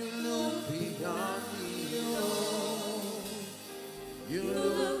 You look beyond me. You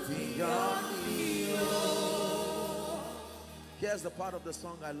look beyond me. Here's the part of the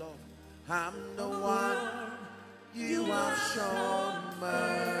song I love. I'm the one you have shown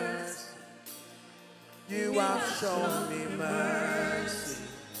mercy. You have shown me mercy.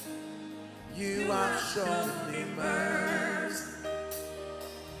 You have shown me mercy.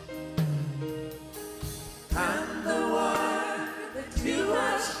 I'm the one that you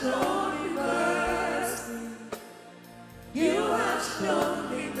have shown me mercy. You have shown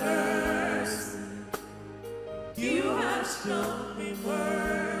me mercy. You have shown me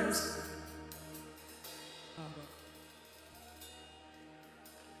mercy.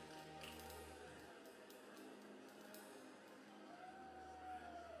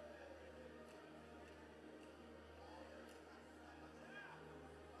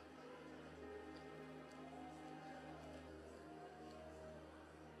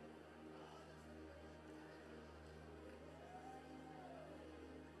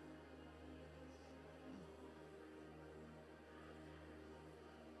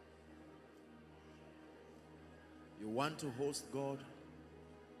 You want to host God,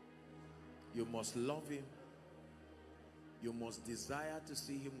 you must love him. You must desire to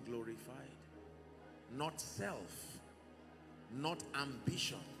see him glorified. Not self, not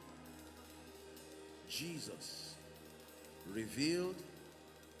ambition. Jesus revealed,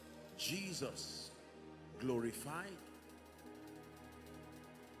 Jesus glorified.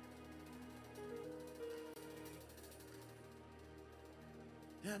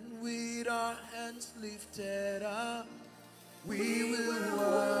 And with our hands lifted up, we will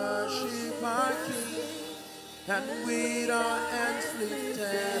worship our King. And with our hands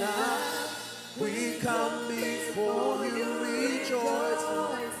lifted up, we come before you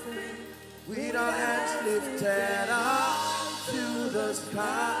rejoicing. With our hands lifted up to the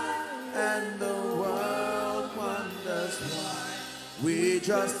sky, and the world wonders why. We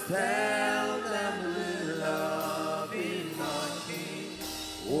just tell them we love in our King.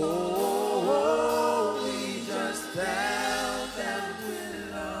 Oh, we just tell them we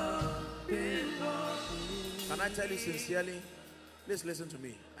love in our King. Can I tell you sincerely? Please listen to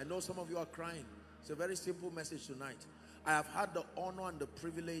me. I know some of you are crying. It's a very simple message tonight. I have had the honor and the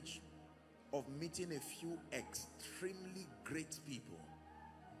privilege of meeting a few extremely great people,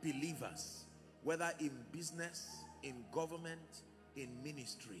 believers, whether in business, in government, in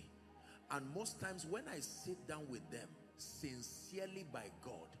ministry. And most times when I sit down with them, sincerely by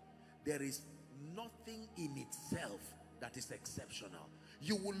God, there is nothing in itself that is exceptional.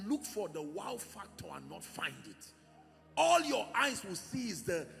 You will look for the wow factor and not find it. All your eyes will see is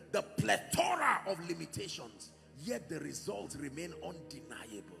the plethora of limitations, yet the results remain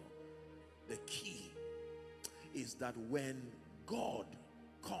undeniable. The key is that when God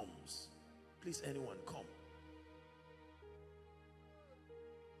comes, please anyone come.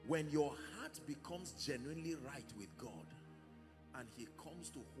 When your heart becomes genuinely right with God and he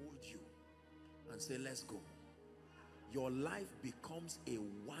comes to hold you and say, let's go, your life becomes a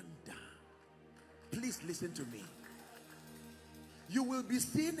wonder. Please listen to me. You will be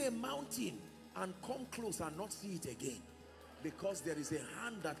seeing a mountain and come close and not see it again, because there is a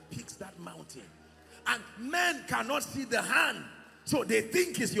hand that picks that mountain, and men cannot see the hand, so they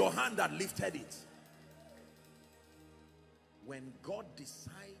think it's your hand that lifted it. When God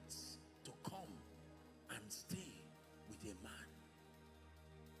decides to come and stay with a man,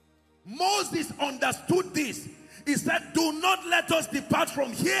 Moses understood this. He said, do not let us depart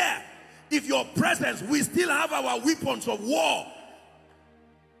from here. If your presence, we still have our weapons of war.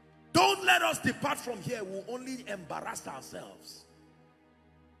 Don't let us depart from here. We'll only embarrass ourselves.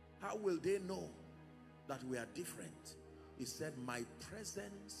 How will they know that we are different? He said, my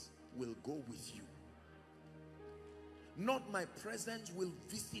presence will go with you. Not my presence will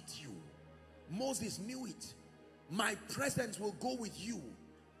visit you. Moses knew it. My presence will go with you,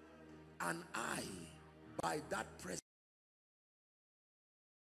 and I, by that presence.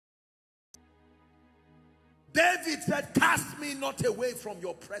 David said, cast me not away from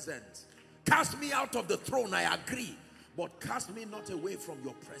your presence. Cast me out of the throne, I agree, but cast me not away from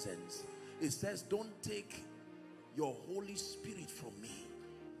your presence. It says, don't take your Holy Spirit from me.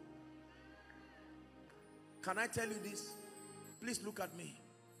 Can I tell you this? Please look at me.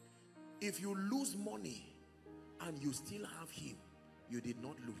 If you lose money and you still have him, you did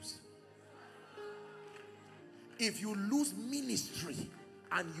not lose. If you lose ministry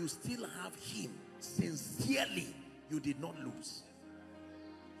and you still have him, sincerely, you did not lose.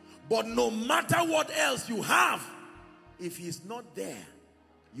 But no matter what else you have, if he's not there,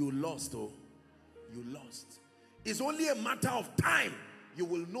 you lost. Oh, you lost. It's only a matter of time. You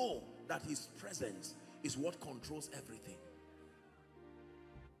will know that his presence is what controls everything.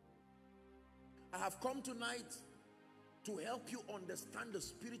 I have come tonight to help you understand the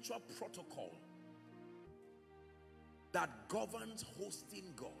spiritual protocol that governs hosting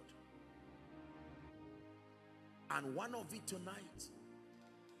God. And one of it tonight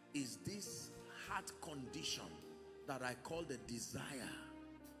is this heart condition that I call the desire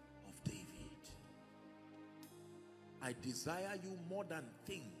of David. I desire you more than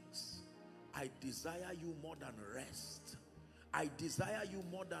things. I desire you more than rest. I desire you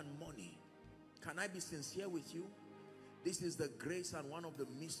more than money. Can I be sincere with you? This is the grace and one of the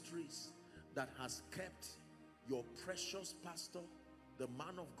mysteries that has kept your precious pastor, the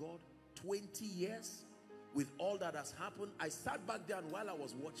man of God, 20 years with all that has happened. I sat back there and while I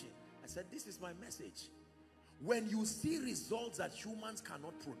was watching, I said, this is my message. When you see results that humans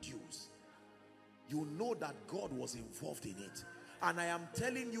cannot produce, you know that God was involved in it. And I am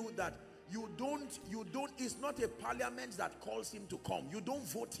telling you that you don't, it's not a parliament that calls him to come. You don't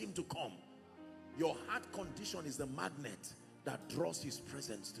vote him to come. Your heart condition is the magnet that draws his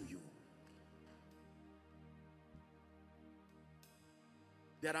presence to you.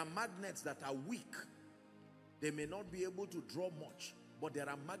 There are magnets that are weak. They may not be able to draw much, but there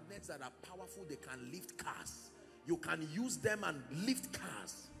are magnets that are powerful. They can lift cars. You can use them and lift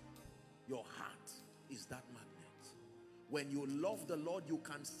cars. Your heart is that magnet. When you love the Lord, you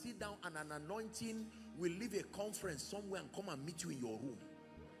can sit down and an anointing will leave a conference somewhere and come and meet you in your room.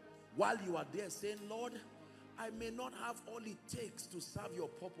 While you are there saying, Lord, I may not have all it takes to serve your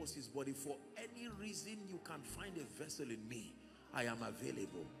purposes, but if for any reason you can find a vessel in me, I am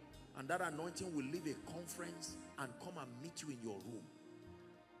available. And that anointing will leave a conference and come and meet you in your room.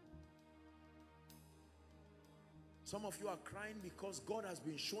 Some of you are crying because God has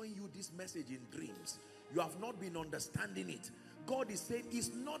been showing you this message in dreams. You have not been understanding it. God is saying,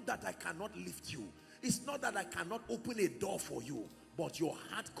 it's not that I cannot lift you. It's not that I cannot open a door for you, but your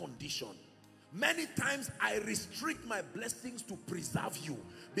heart condition. Many times I restrict my blessings to preserve you,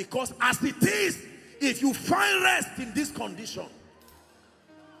 because as it is, if you find rest in this condition,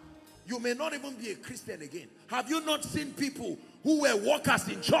 you may not even be a Christian again. Have you not seen people who were workers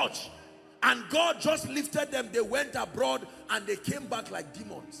in church and God just lifted them? They went abroad and they came back like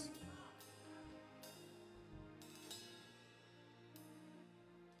demons.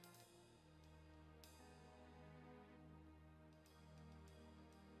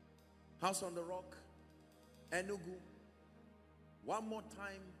 House on the Rock, Enugu. One more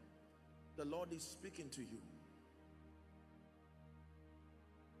time, the Lord is speaking to you.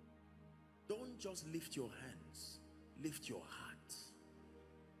 Don't just lift your hands, lift your heart.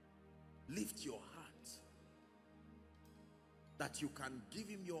 Lift your heart. That you can give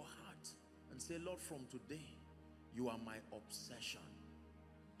him your heart and say, Lord, from today, you are my obsession.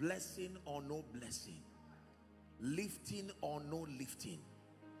 Blessing or no blessing, lifting or no lifting.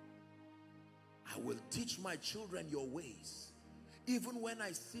 I will teach my children your ways. Even when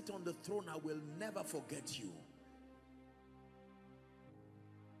I sit on the throne, I will never forget you.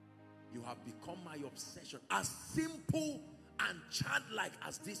 You have become my obsession. As simple and childlike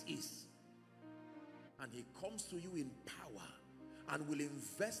as this is. And he comes to you in power and will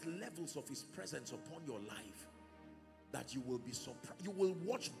invest levels of his presence upon your life that you will be surprised. You will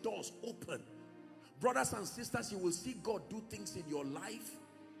watch doors open. Brothers and sisters, you will see God do things in your life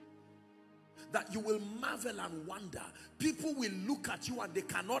that you will marvel and wonder. People will look at you and they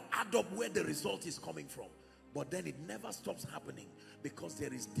cannot add up where the result is coming from. But then it never stops happening because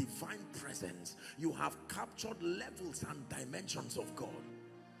there is divine presence. You have captured levels and dimensions of God.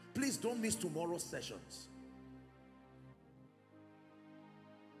 Please don't miss tomorrow's sessions.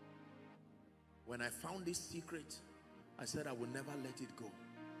 When I found this secret, I said I will never let it go.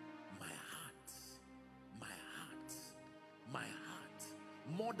 My heart, my heart, my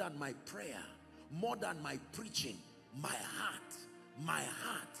heart. More than my prayer, more than my preaching, my heart, my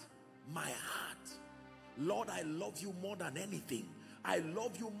heart, my heart. Lord, I love you more than anything. I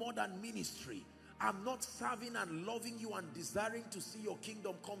love you more than ministry. I'm not serving and loving you and desiring to see your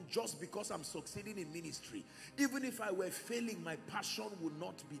kingdom come just because I'm succeeding in ministry. Even if I were failing, my passion would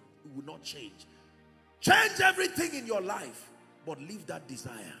not change. Change everything in your life, but leave that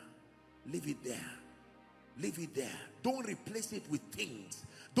desire. Leave it there. Leave it there. Don't replace it with things.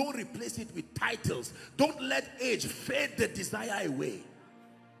 Don't replace it with titles. Don't let age fade the desire away.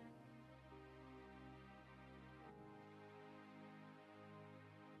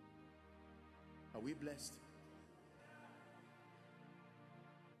 Are we blessed?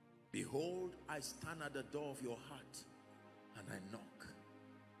 Behold, I stand at the door of your heart and I knock.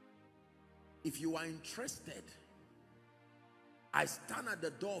 If you are interested, I stand at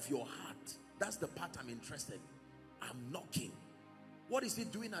the door of your heart. That's the part I'm interested in. I'm knocking. What is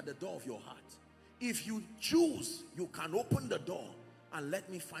it doing at the door of your heart? If you choose, you can open the door and let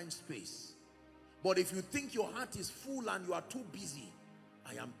me find space. But if you think your heart is full and you are too busy,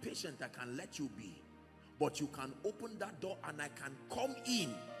 I am patient, I can let you be. But you can open that door and I can come in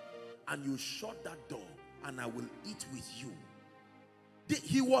and you shut that door and I will eat with you.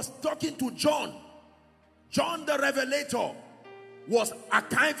 He was talking to John. John the Revelator was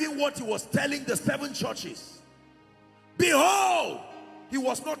archiving what he was telling the 7 churches. Behold, he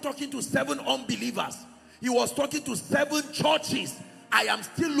was not talking to 7 unbelievers. He was talking to 7 churches. I am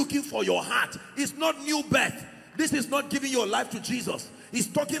still looking for your heart. It's not new birth. This is not giving your life to Jesus. He's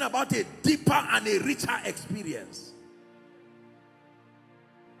talking about a deeper and a richer experience.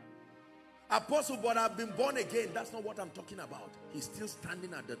 Apostle, but I've been born again. That's not what I'm talking about. He's still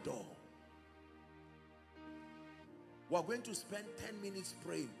standing at the door. We're going to spend 10 minutes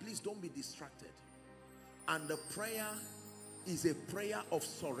praying. Please don't be distracted. And the prayer is a prayer of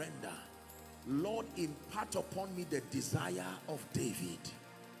surrender. Lord, impart upon me the desire of David.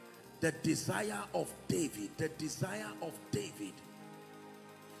 The desire of David. The desire of David.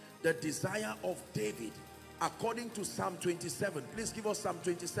 The desire of David. According to Psalm 27. Please give us Psalm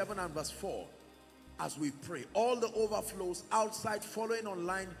 27 and verse 4 as we pray. All the overflows outside, following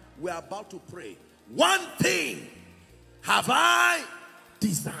online, we're about to pray. One thing have I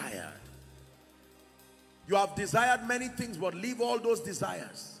desired. You have desired many things, but leave all those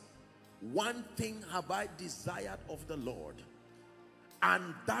desires. One thing have I desired of the Lord,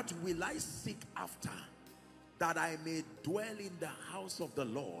 and that will I seek after, that I may dwell in the house of the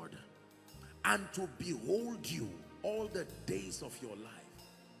Lord, and to behold you all the days of your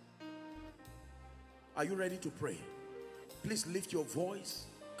life. Are you ready to pray? Please lift your voice.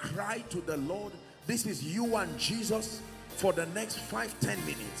 Cry to the Lord. This is you and Jesus for the next 5-10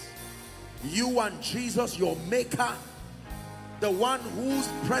 minutes. You and Jesus, your maker, the one whose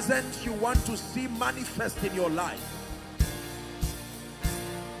presence you want to see manifest in your life.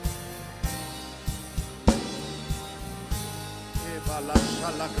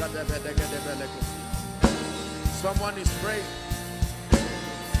 Someone is praying.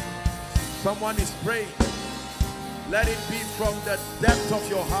 Someone is praying. Let it be from the depth of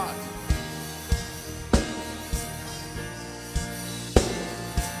your heart.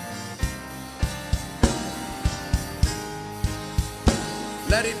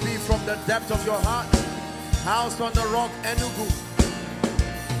 Let it be from the depth of your heart. House on the rock, Enugu.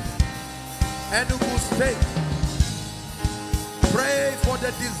 Enugu State. Pray for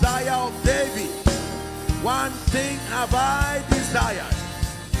the desire of David. One thing have I desired.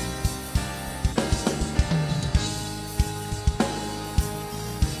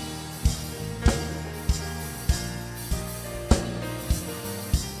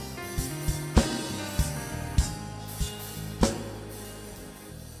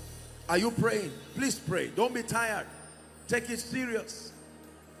 Are you praying? Please pray. Don't be tired. Take it serious.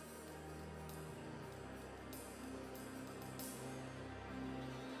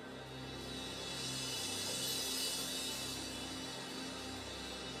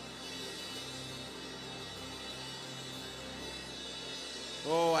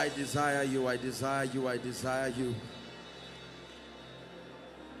 Oh, I desire you, I desire you, I desire you.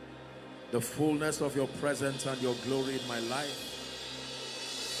 The fullness of your presence and your glory in my life.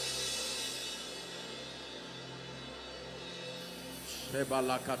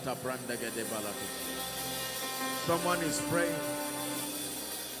 Someone is praying.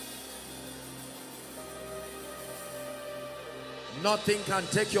 Nothing can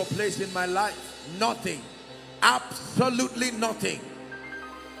take your place in my life. Nothing. Absolutely nothing.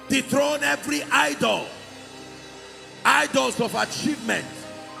 Dethrone every idol. Idols of achievement.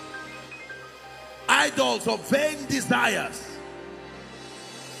 Idols of vain desires.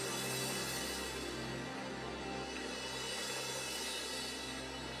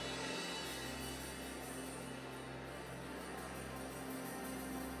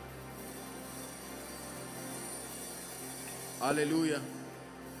 Hallelujah.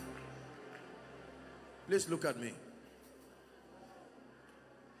 Please look at me.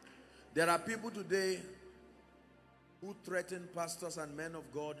 There are people today who threaten pastors and men of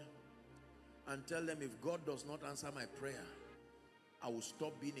God and tell them, if God does not answer my prayer, I will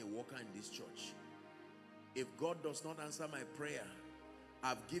stop being a worker in this church. If God does not answer my prayer,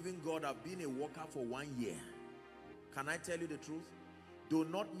 I've been a worker for 1 year. Can I tell you the truth? Do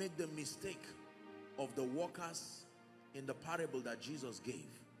not make the mistake of the workers in the parable that Jesus gave.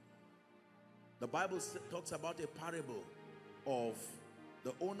 The Bible talks about a parable of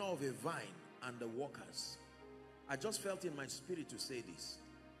the owner of a vine and the workers. I just felt in my spirit to say this.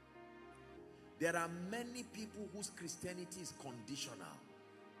 There are many people whose Christianity is conditional.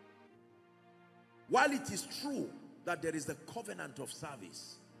 While it is true that there is the covenant of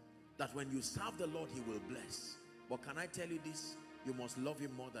service, that when you serve the Lord, He will bless. But can I tell you this? You must love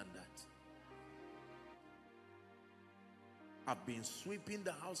Him more than that. I've been sweeping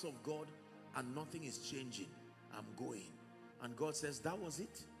the house of God and nothing is changing. I'm going. And God says, that was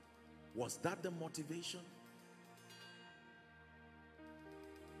it? Was that the motivation?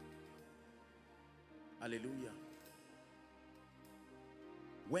 Hallelujah.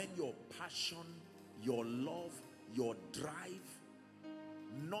 When your passion, your love, your drive,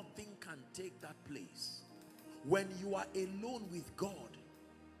 nothing can take that place. When you are alone with God,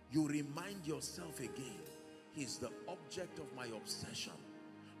 you remind yourself again, He's the object of my obsession.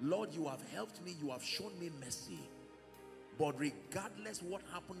 Lord, you have helped me, you have shown me mercy. But regardless what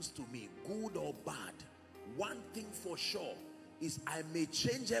happens to me, good or bad, one thing for sure is I may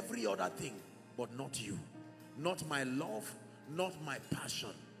change every other thing, but not you. Not my love, not my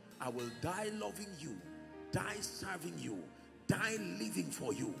passion. I will die loving you, die serving you, die living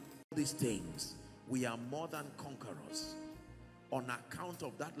for you. These things, we are more than conquerors on account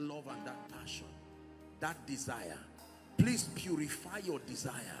of that love and that passion, that desire. Please purify your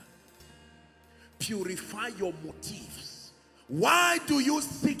desire. Purify your motives. Why do you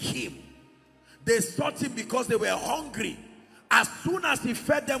seek Him? They sought Him because they were hungry. As soon as He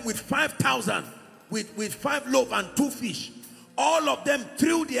fed them with 5,000, with 5 loaves and 2 fish, all of them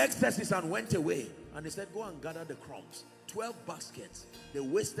threw the excesses and went away. And He said, go and gather the crumbs. 12 baskets. They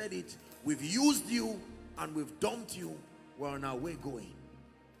wasted it. We've used you and we've dumped you. We're on our way going.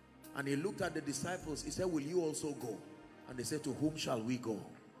 And He looked at the disciples. He said, will you also go? And they said, to whom shall we go?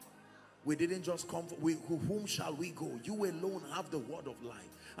 We didn't just come for, whom shall we go? You alone have the word of life.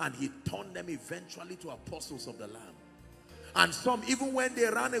 And He turned them eventually to apostles of the Lamb. And some, even when they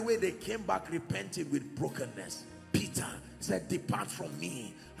ran away, they came back repenting with brokenness. Peter said, depart from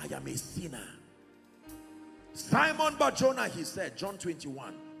me, I am a sinner. Simon Bar-Jonah, he said, John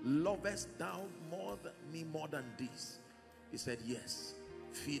 21, lovest thou me more than this? He said, yes,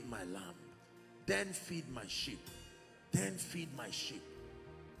 feed my lamb, then feed my sheep, then feed my sheep.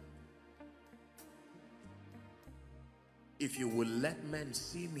 If you will let men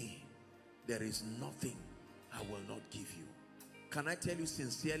see me, there is nothing I will not give you. Can I tell you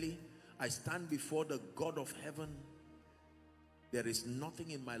sincerely, I stand before the God of heaven. There is nothing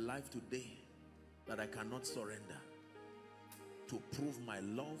in my life today that I cannot surrender to prove my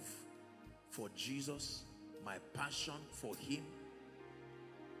love for Jesus, my passion for Him.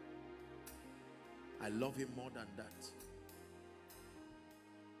 I love Him more than that.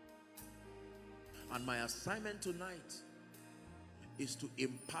 And my assignment tonight is to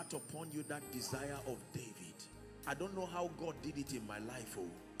impart upon you that desire of David. I don't know how God did it in my life,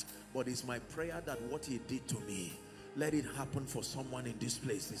 but it's my prayer that what He did to me, let it happen for someone in this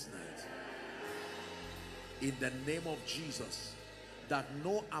place this night. In the name of Jesus, that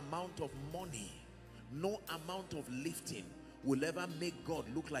no amount of money, no amount of lifting will ever make God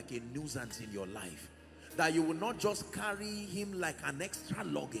look like a nuisance in your life. That you will not just carry Him like an extra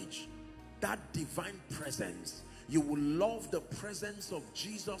luggage. That divine presence, you will love the presence of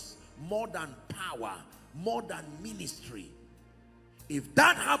Jesus more than power, more than ministry. If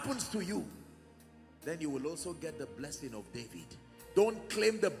that happens to you, then you will also get the blessing of David. Don't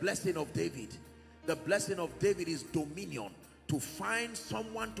claim the blessing of David. The blessing of David is dominion, to find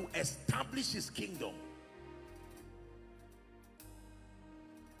someone to establish his kingdom.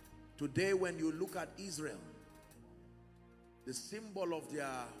 Today, when you look at Israel, the symbol of their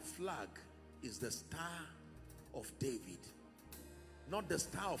flag is the star of David. Not the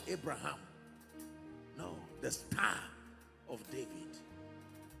star of Abraham. No, the star of David.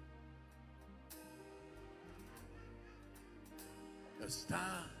 The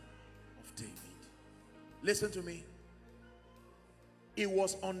star of David. Listen to me. It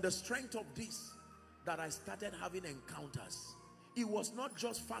was on the strength of this that I started having encounters. It was not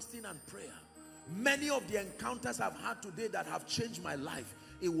just fasting and prayer. Many of the encounters I've had today that have changed my life,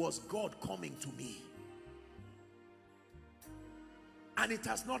 it was God coming to me. And it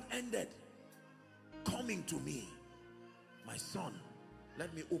has not ended. Coming to me. My son,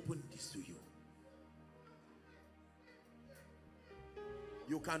 let me open this to you.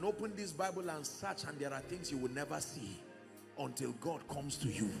 You can open this Bible and search, and there are things you will never see until God comes to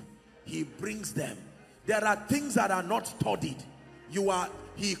you. He brings them. There are things that are not studied.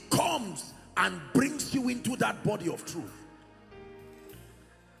 He comes and brings you into that body of truth.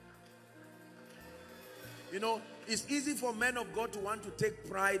 You know, it's easy for men of God to want to take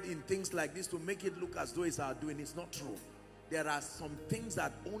pride in things like this, to make it look as though it's our doing. It's not true. There are some things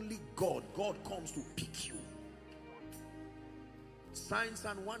that only God comes to pick you. Signs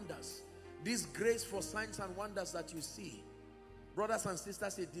and wonders. This grace for signs and wonders that you see, brothers and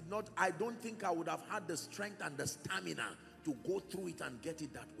sisters, I don't think I would have had the strength and the stamina to go through it and get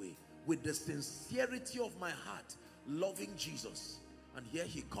it that way. With the sincerity of my heart, loving Jesus. And here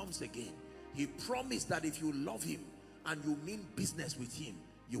he comes again. He promised that if you love him and you mean business with him,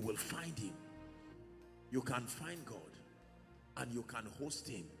 you will find him. You can find God and you can host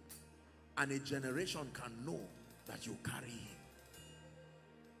him. And a generation can know that you carry him.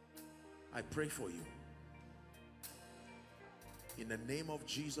 I pray for you. In the name of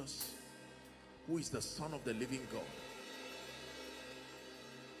Jesus, who is the Son of the living God,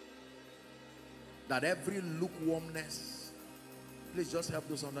 that every lukewarmness, please just help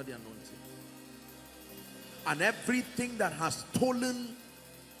those under the anointing, and everything that has stolen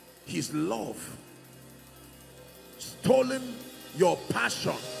his love, stolen your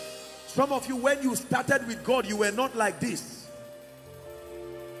passion. Some of you, when you started with God, you were not like this.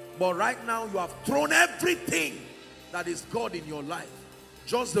 But right now, you have thrown everything that is God in your life.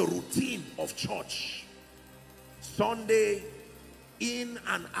 Just the routine of church. Sunday, in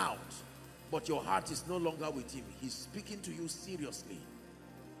and out. But your heart is no longer with him. He's speaking to you seriously.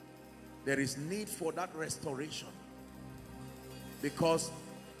 There is need for that restoration. Because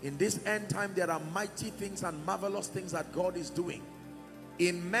in this end time, there are mighty things and marvelous things that God is doing.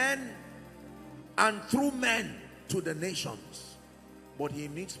 In men and through men to the nations. But he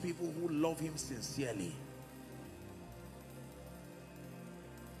needs people who love him sincerely.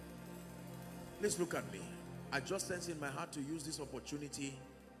 Please look at me. I just sense in my heart to use this opportunity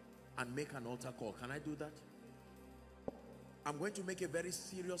and make an altar call. Can I do that? I'm going to make a very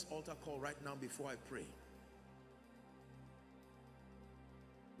serious altar call right now before I pray.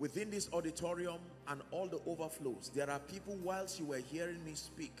 Within this auditorium and all the overflows, there are people, whilst you were hearing me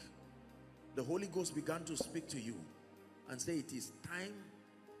speak, the Holy Ghost began to speak to you and say it is time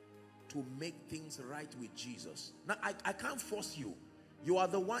to make things right with Jesus. Now, I can't force you. You are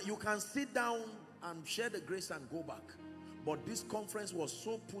the one. You can sit down and share the grace and go back. But this conference was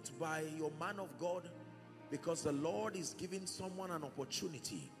so put by your man of God because the Lord is giving someone an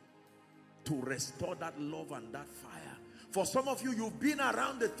opportunity to restore that love and that fire. For some of you, you've been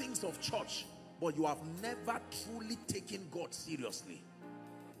around the things of church, but you have never truly taken God seriously.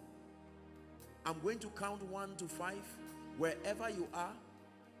 I'm going to count 1 to 5. Wherever you are,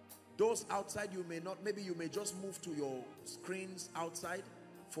 those outside, you may not, maybe you may just move to your screens outside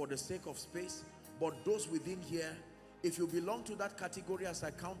for the sake of space. But those within here, if you belong to that category, as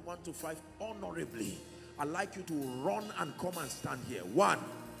I count 1 to 5, honorably, I'd like you to run and come and stand here. 1,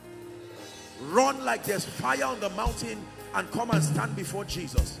 run like there's fire on the mountain and come and stand before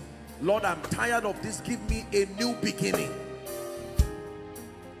Jesus. Lord, I'm tired of this. Give me a new beginning.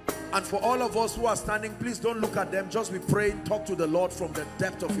 And for all of us who are standing, please don't look at them. Just be praying. Talk to the Lord from the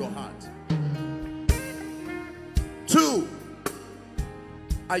depth of your heart. 2,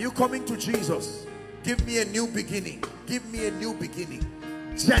 are you coming to Jesus? Give me a new beginning. Give me a new beginning.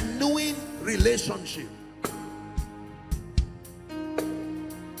 Genuine relationship.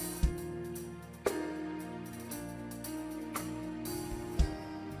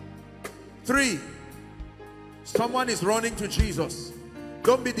 3, someone is running to Jesus.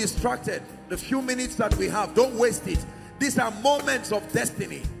 Don't be distracted. The few minutes that we have, don't waste it. These are moments of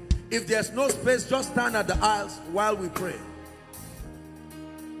destiny. If there's no space, just stand at the aisles while we pray.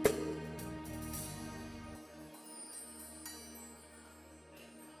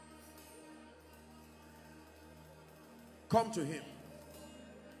 Come to him.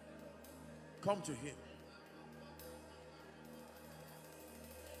 Come to him.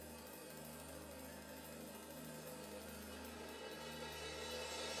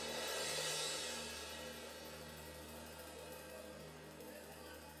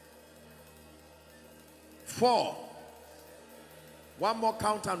 Four. One more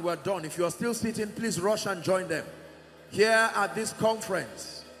count and we're done. If you're still sitting, please rush and join them. Here at this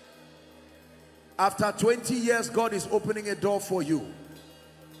conference, after 20 years, God is opening a door for you.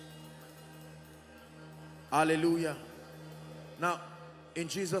 Hallelujah. Now, in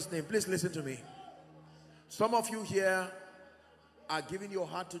Jesus' name, please listen to me. Some of you here are giving your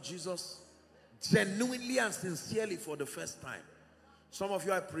heart to Jesus genuinely and sincerely for the first time. Some of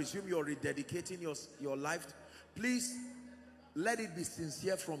you, I presume you're rededicating your life. Please, let it be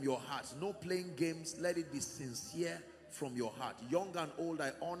sincere from your heart. No playing games. Let it be sincere from your heart. Young and old,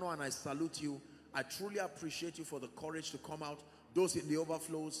 I honor and I salute you. I truly appreciate you for the courage to come out. Those in the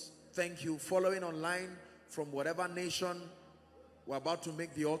overflows, thank you. Following online, from whatever nation. We're about to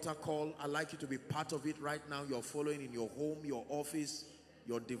make the altar call. I'd like you to be part of it right now. You're following in your home, your office,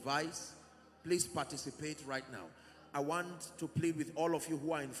 your device. Please participate right now. I want to plead with all of you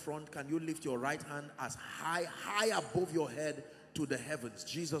who are in front. Can you lift your right hand as high above your head to the heavens?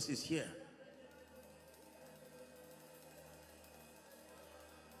 Jesus is here.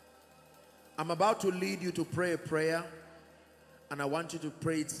 I'm about to lead you to pray a prayer, and I want you to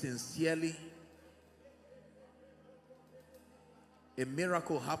pray it sincerely. A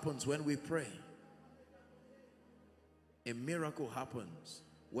miracle happens when we pray. A miracle happens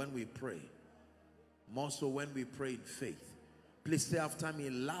when we pray. More so when we pray in faith. Please say after me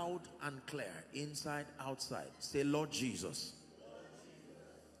loud and clear, inside, outside. Say, Lord Jesus,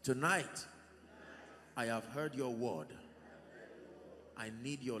 tonight I have heard your word. I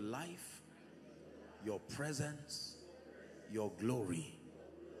need your life, your presence, your glory.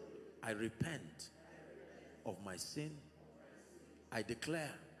 I repent of my sin. I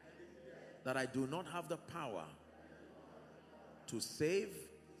declare that I do not have the power to save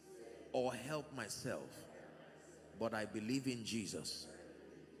or help myself, but I believe in Jesus.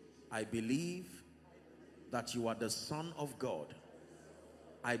 I believe that you are the Son of God.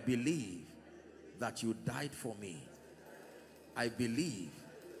 I believe that you died for me. I believe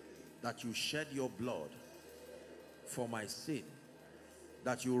that you shed your blood for my sin,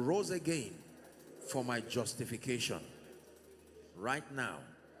 that you rose again for my justification. Right now,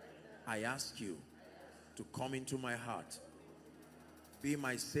 I ask you to come into my heart. Be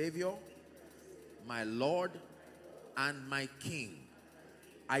my Savior, my Lord, and my King.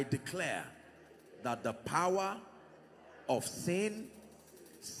 I declare that the power of sin,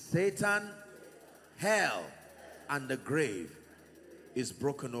 Satan, hell, and the grave is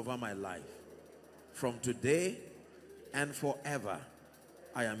broken over my life. From today and forever,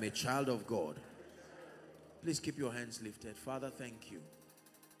 I am a child of God. Please keep your hands lifted. Father, thank you.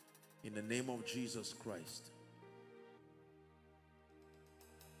 In the name of Jesus Christ,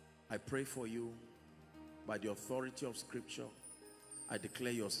 I pray for you by the authority of Scripture. I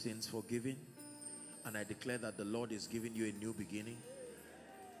declare your sins forgiven, and I declare that the Lord is giving you a new beginning.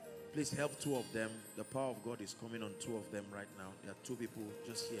 Please help two of them. The power of God is coming on two of them right now. There are two people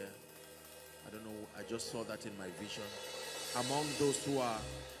just here. I don't know, I just saw that in my vision. Among those who are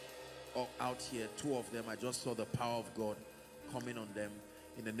out here, two of them, I just saw the power of God coming on them.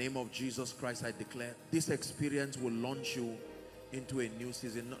 In the name of Jesus Christ, I declare this experience will launch you into a new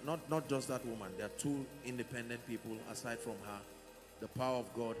season. Not just that woman. There are two independent people aside from her. The power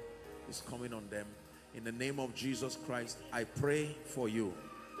of God is coming on them. In the name of Jesus Christ, I pray for you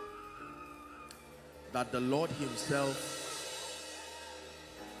that the Lord himself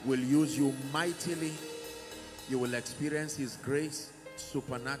will use you mightily. You will experience his grace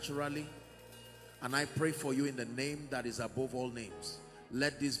supernaturally. And I pray for you in the name that is above all names.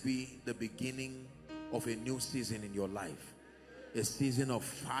 Let this be the beginning of a new season in your life. A season of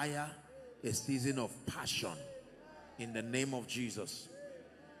fire, a season of passion. In the name of Jesus.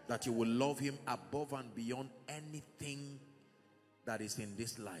 That you will love him above and beyond anything that is in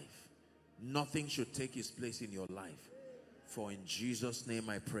this life. Nothing should take his place in your life. For in Jesus' name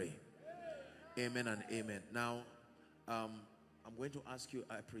I pray. Amen and amen. Now, I'm going to ask you,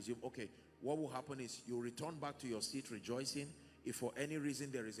 I presume, okay, what will happen is you return back to your seat rejoicing. If for any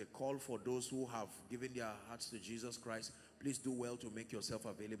reason there is a call for those who have given their hearts to Jesus Christ, please do well to make yourself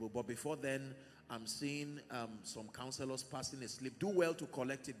available. But before then, I'm seeing some counselors passing a slip. Do well to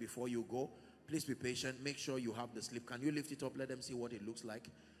collect it before you go. Please be patient. Make sure you have the slip. Can you lift it up? Let them see what it looks like.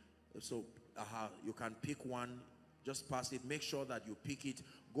 So you can pick one. Just pass it. Make sure that you pick it.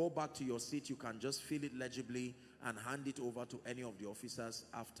 Go back to your seat. You can just fill it legibly and hand it over to any of the officers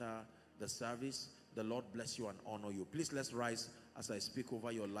after the service. The Lord bless you and honor you. Please, let's rise as I speak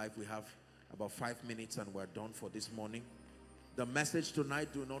over your life. We have about 5 minutes and we're done for this morning. The message tonight,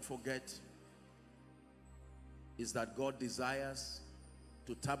 do not forget, is that God desires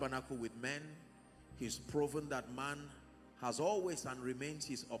to tabernacle with men. He's proven that man has always and remains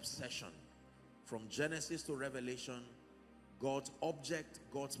his obsession. From Genesis to Revelation, God's object,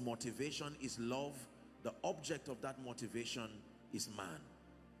 God's motivation is love. The object of that motivation is man.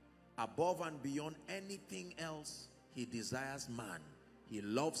 Above and beyond anything else, he desires man. He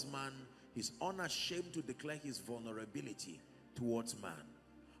loves man. He's unashamed to declare his vulnerability towards man.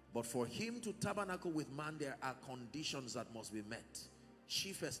 But for him to tabernacle with man, there are conditions that must be met.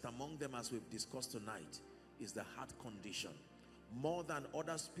 Chiefest among them, as we've discussed tonight, is the heart condition. More than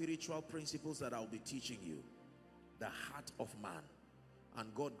other spiritual principles that I'll be teaching you, the heart of man.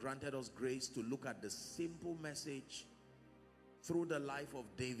 And God granted us grace to look at the simple message through the life of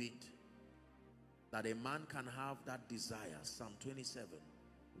David, that a man can have that desire. Psalm 27.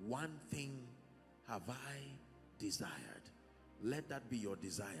 One thing have I desired. Let that be your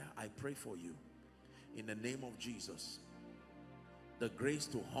desire. I pray for you in the name of Jesus. The grace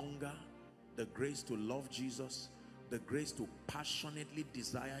to hunger, the grace to love Jesus, the grace to passionately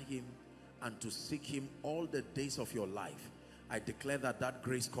desire him and to seek him all the days of your life. I declare that that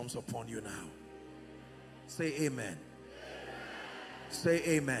grace comes upon you now. Say amen. Say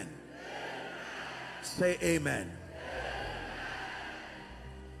amen. Say amen.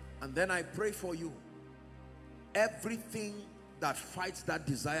 And then I pray for you. Everything that fights that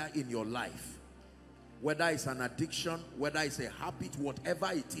desire in your life, whether it's an addiction, whether it's a habit,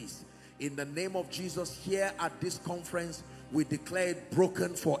 whatever it is, in the name of Jesus, here at this conference, we declare it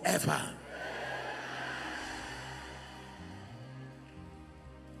broken forever.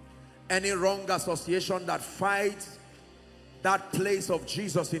 Any wrong association that fights that place of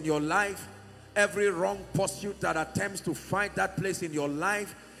Jesus in your life, every wrong pursuit that attempts to fight that place in your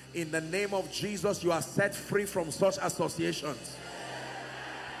life, in the name of Jesus, you are set free from such associations.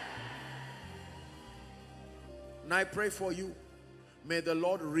 And I pray for you. May the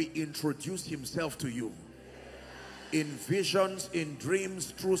Lord reintroduce himself to you. In visions, in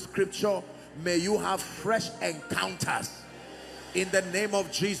dreams, through scripture, may you have fresh encounters. In the name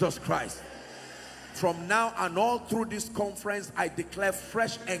of Jesus Christ. From now and all through this conference, I declare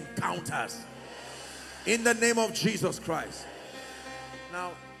fresh encounters. In the name of Jesus Christ.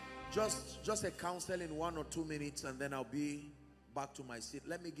 Now, just a counsel in 1 or 2 minutes, and then I'll be back to my seat.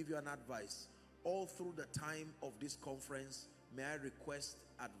 Let me give you an advice. All through the time of this conference, may I request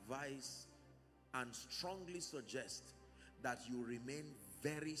advice and strongly suggest that you remain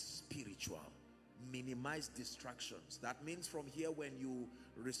very spiritual. Minimize distractions. That means from here, when you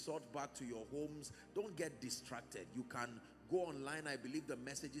resort back to your homes, don't get distracted. You can go online. I believe the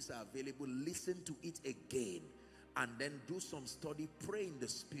messages are available. Listen to it again and then do some study. Pray in the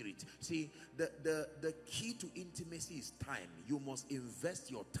spirit. See, the key to intimacy is time. You must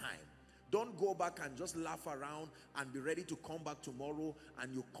invest your time. Don't go back and just laugh around and be ready to come back tomorrow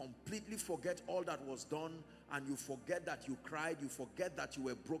and you completely forget all that was done, and you forget that you cried, you forget that you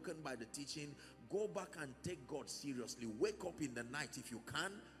were broken by the teaching. Go back and take God seriously. Wake up in the night if you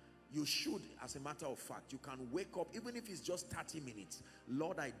can. You should, as a matter of fact. You can wake up, even if it's just 30 minutes.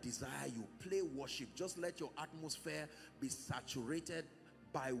 Lord, I desire you. Play worship. Just let your atmosphere be saturated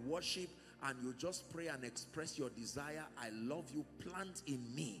by worship, and you just pray and express your desire. I love you. Plant in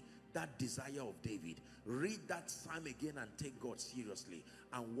me that desire of David. Read that psalm again and take God seriously,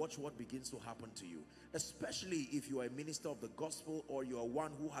 and watch what begins to happen to you. Especially if you are a minister of the gospel, or you are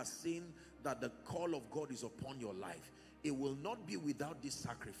one who has seen that the call of God is upon your life. It will not be without this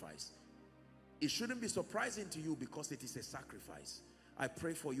sacrifice. It shouldn't be surprising to you because it is a sacrifice. I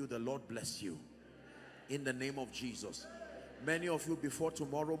pray for you. The Lord bless you in the name of Jesus. Many of you, before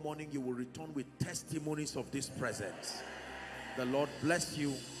tomorrow morning, you will return with testimonies of this presence. The Lord bless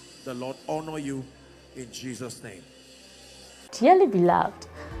you. The Lord honor you in Jesus' name. Dearly beloved,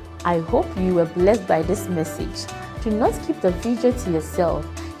 I hope you were blessed by this message. Do not keep the video to yourself.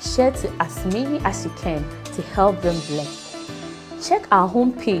 Share to as many as you can to help them bless. Check our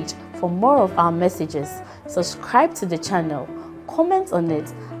homepage for more of our messages. Subscribe to the channel, comment on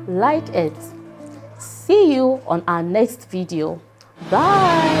it, like it. See you on our next video.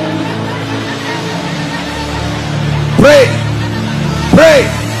 Bye. Pray, pray,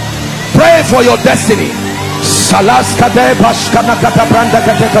 pray for your destiny. Salaskade bashkana kata branda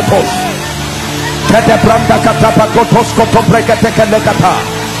katekatos. Kete branda kata pakotos koto brekete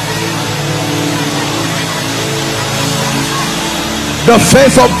lekata. The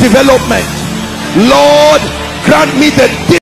phase of development. Lord, grant me the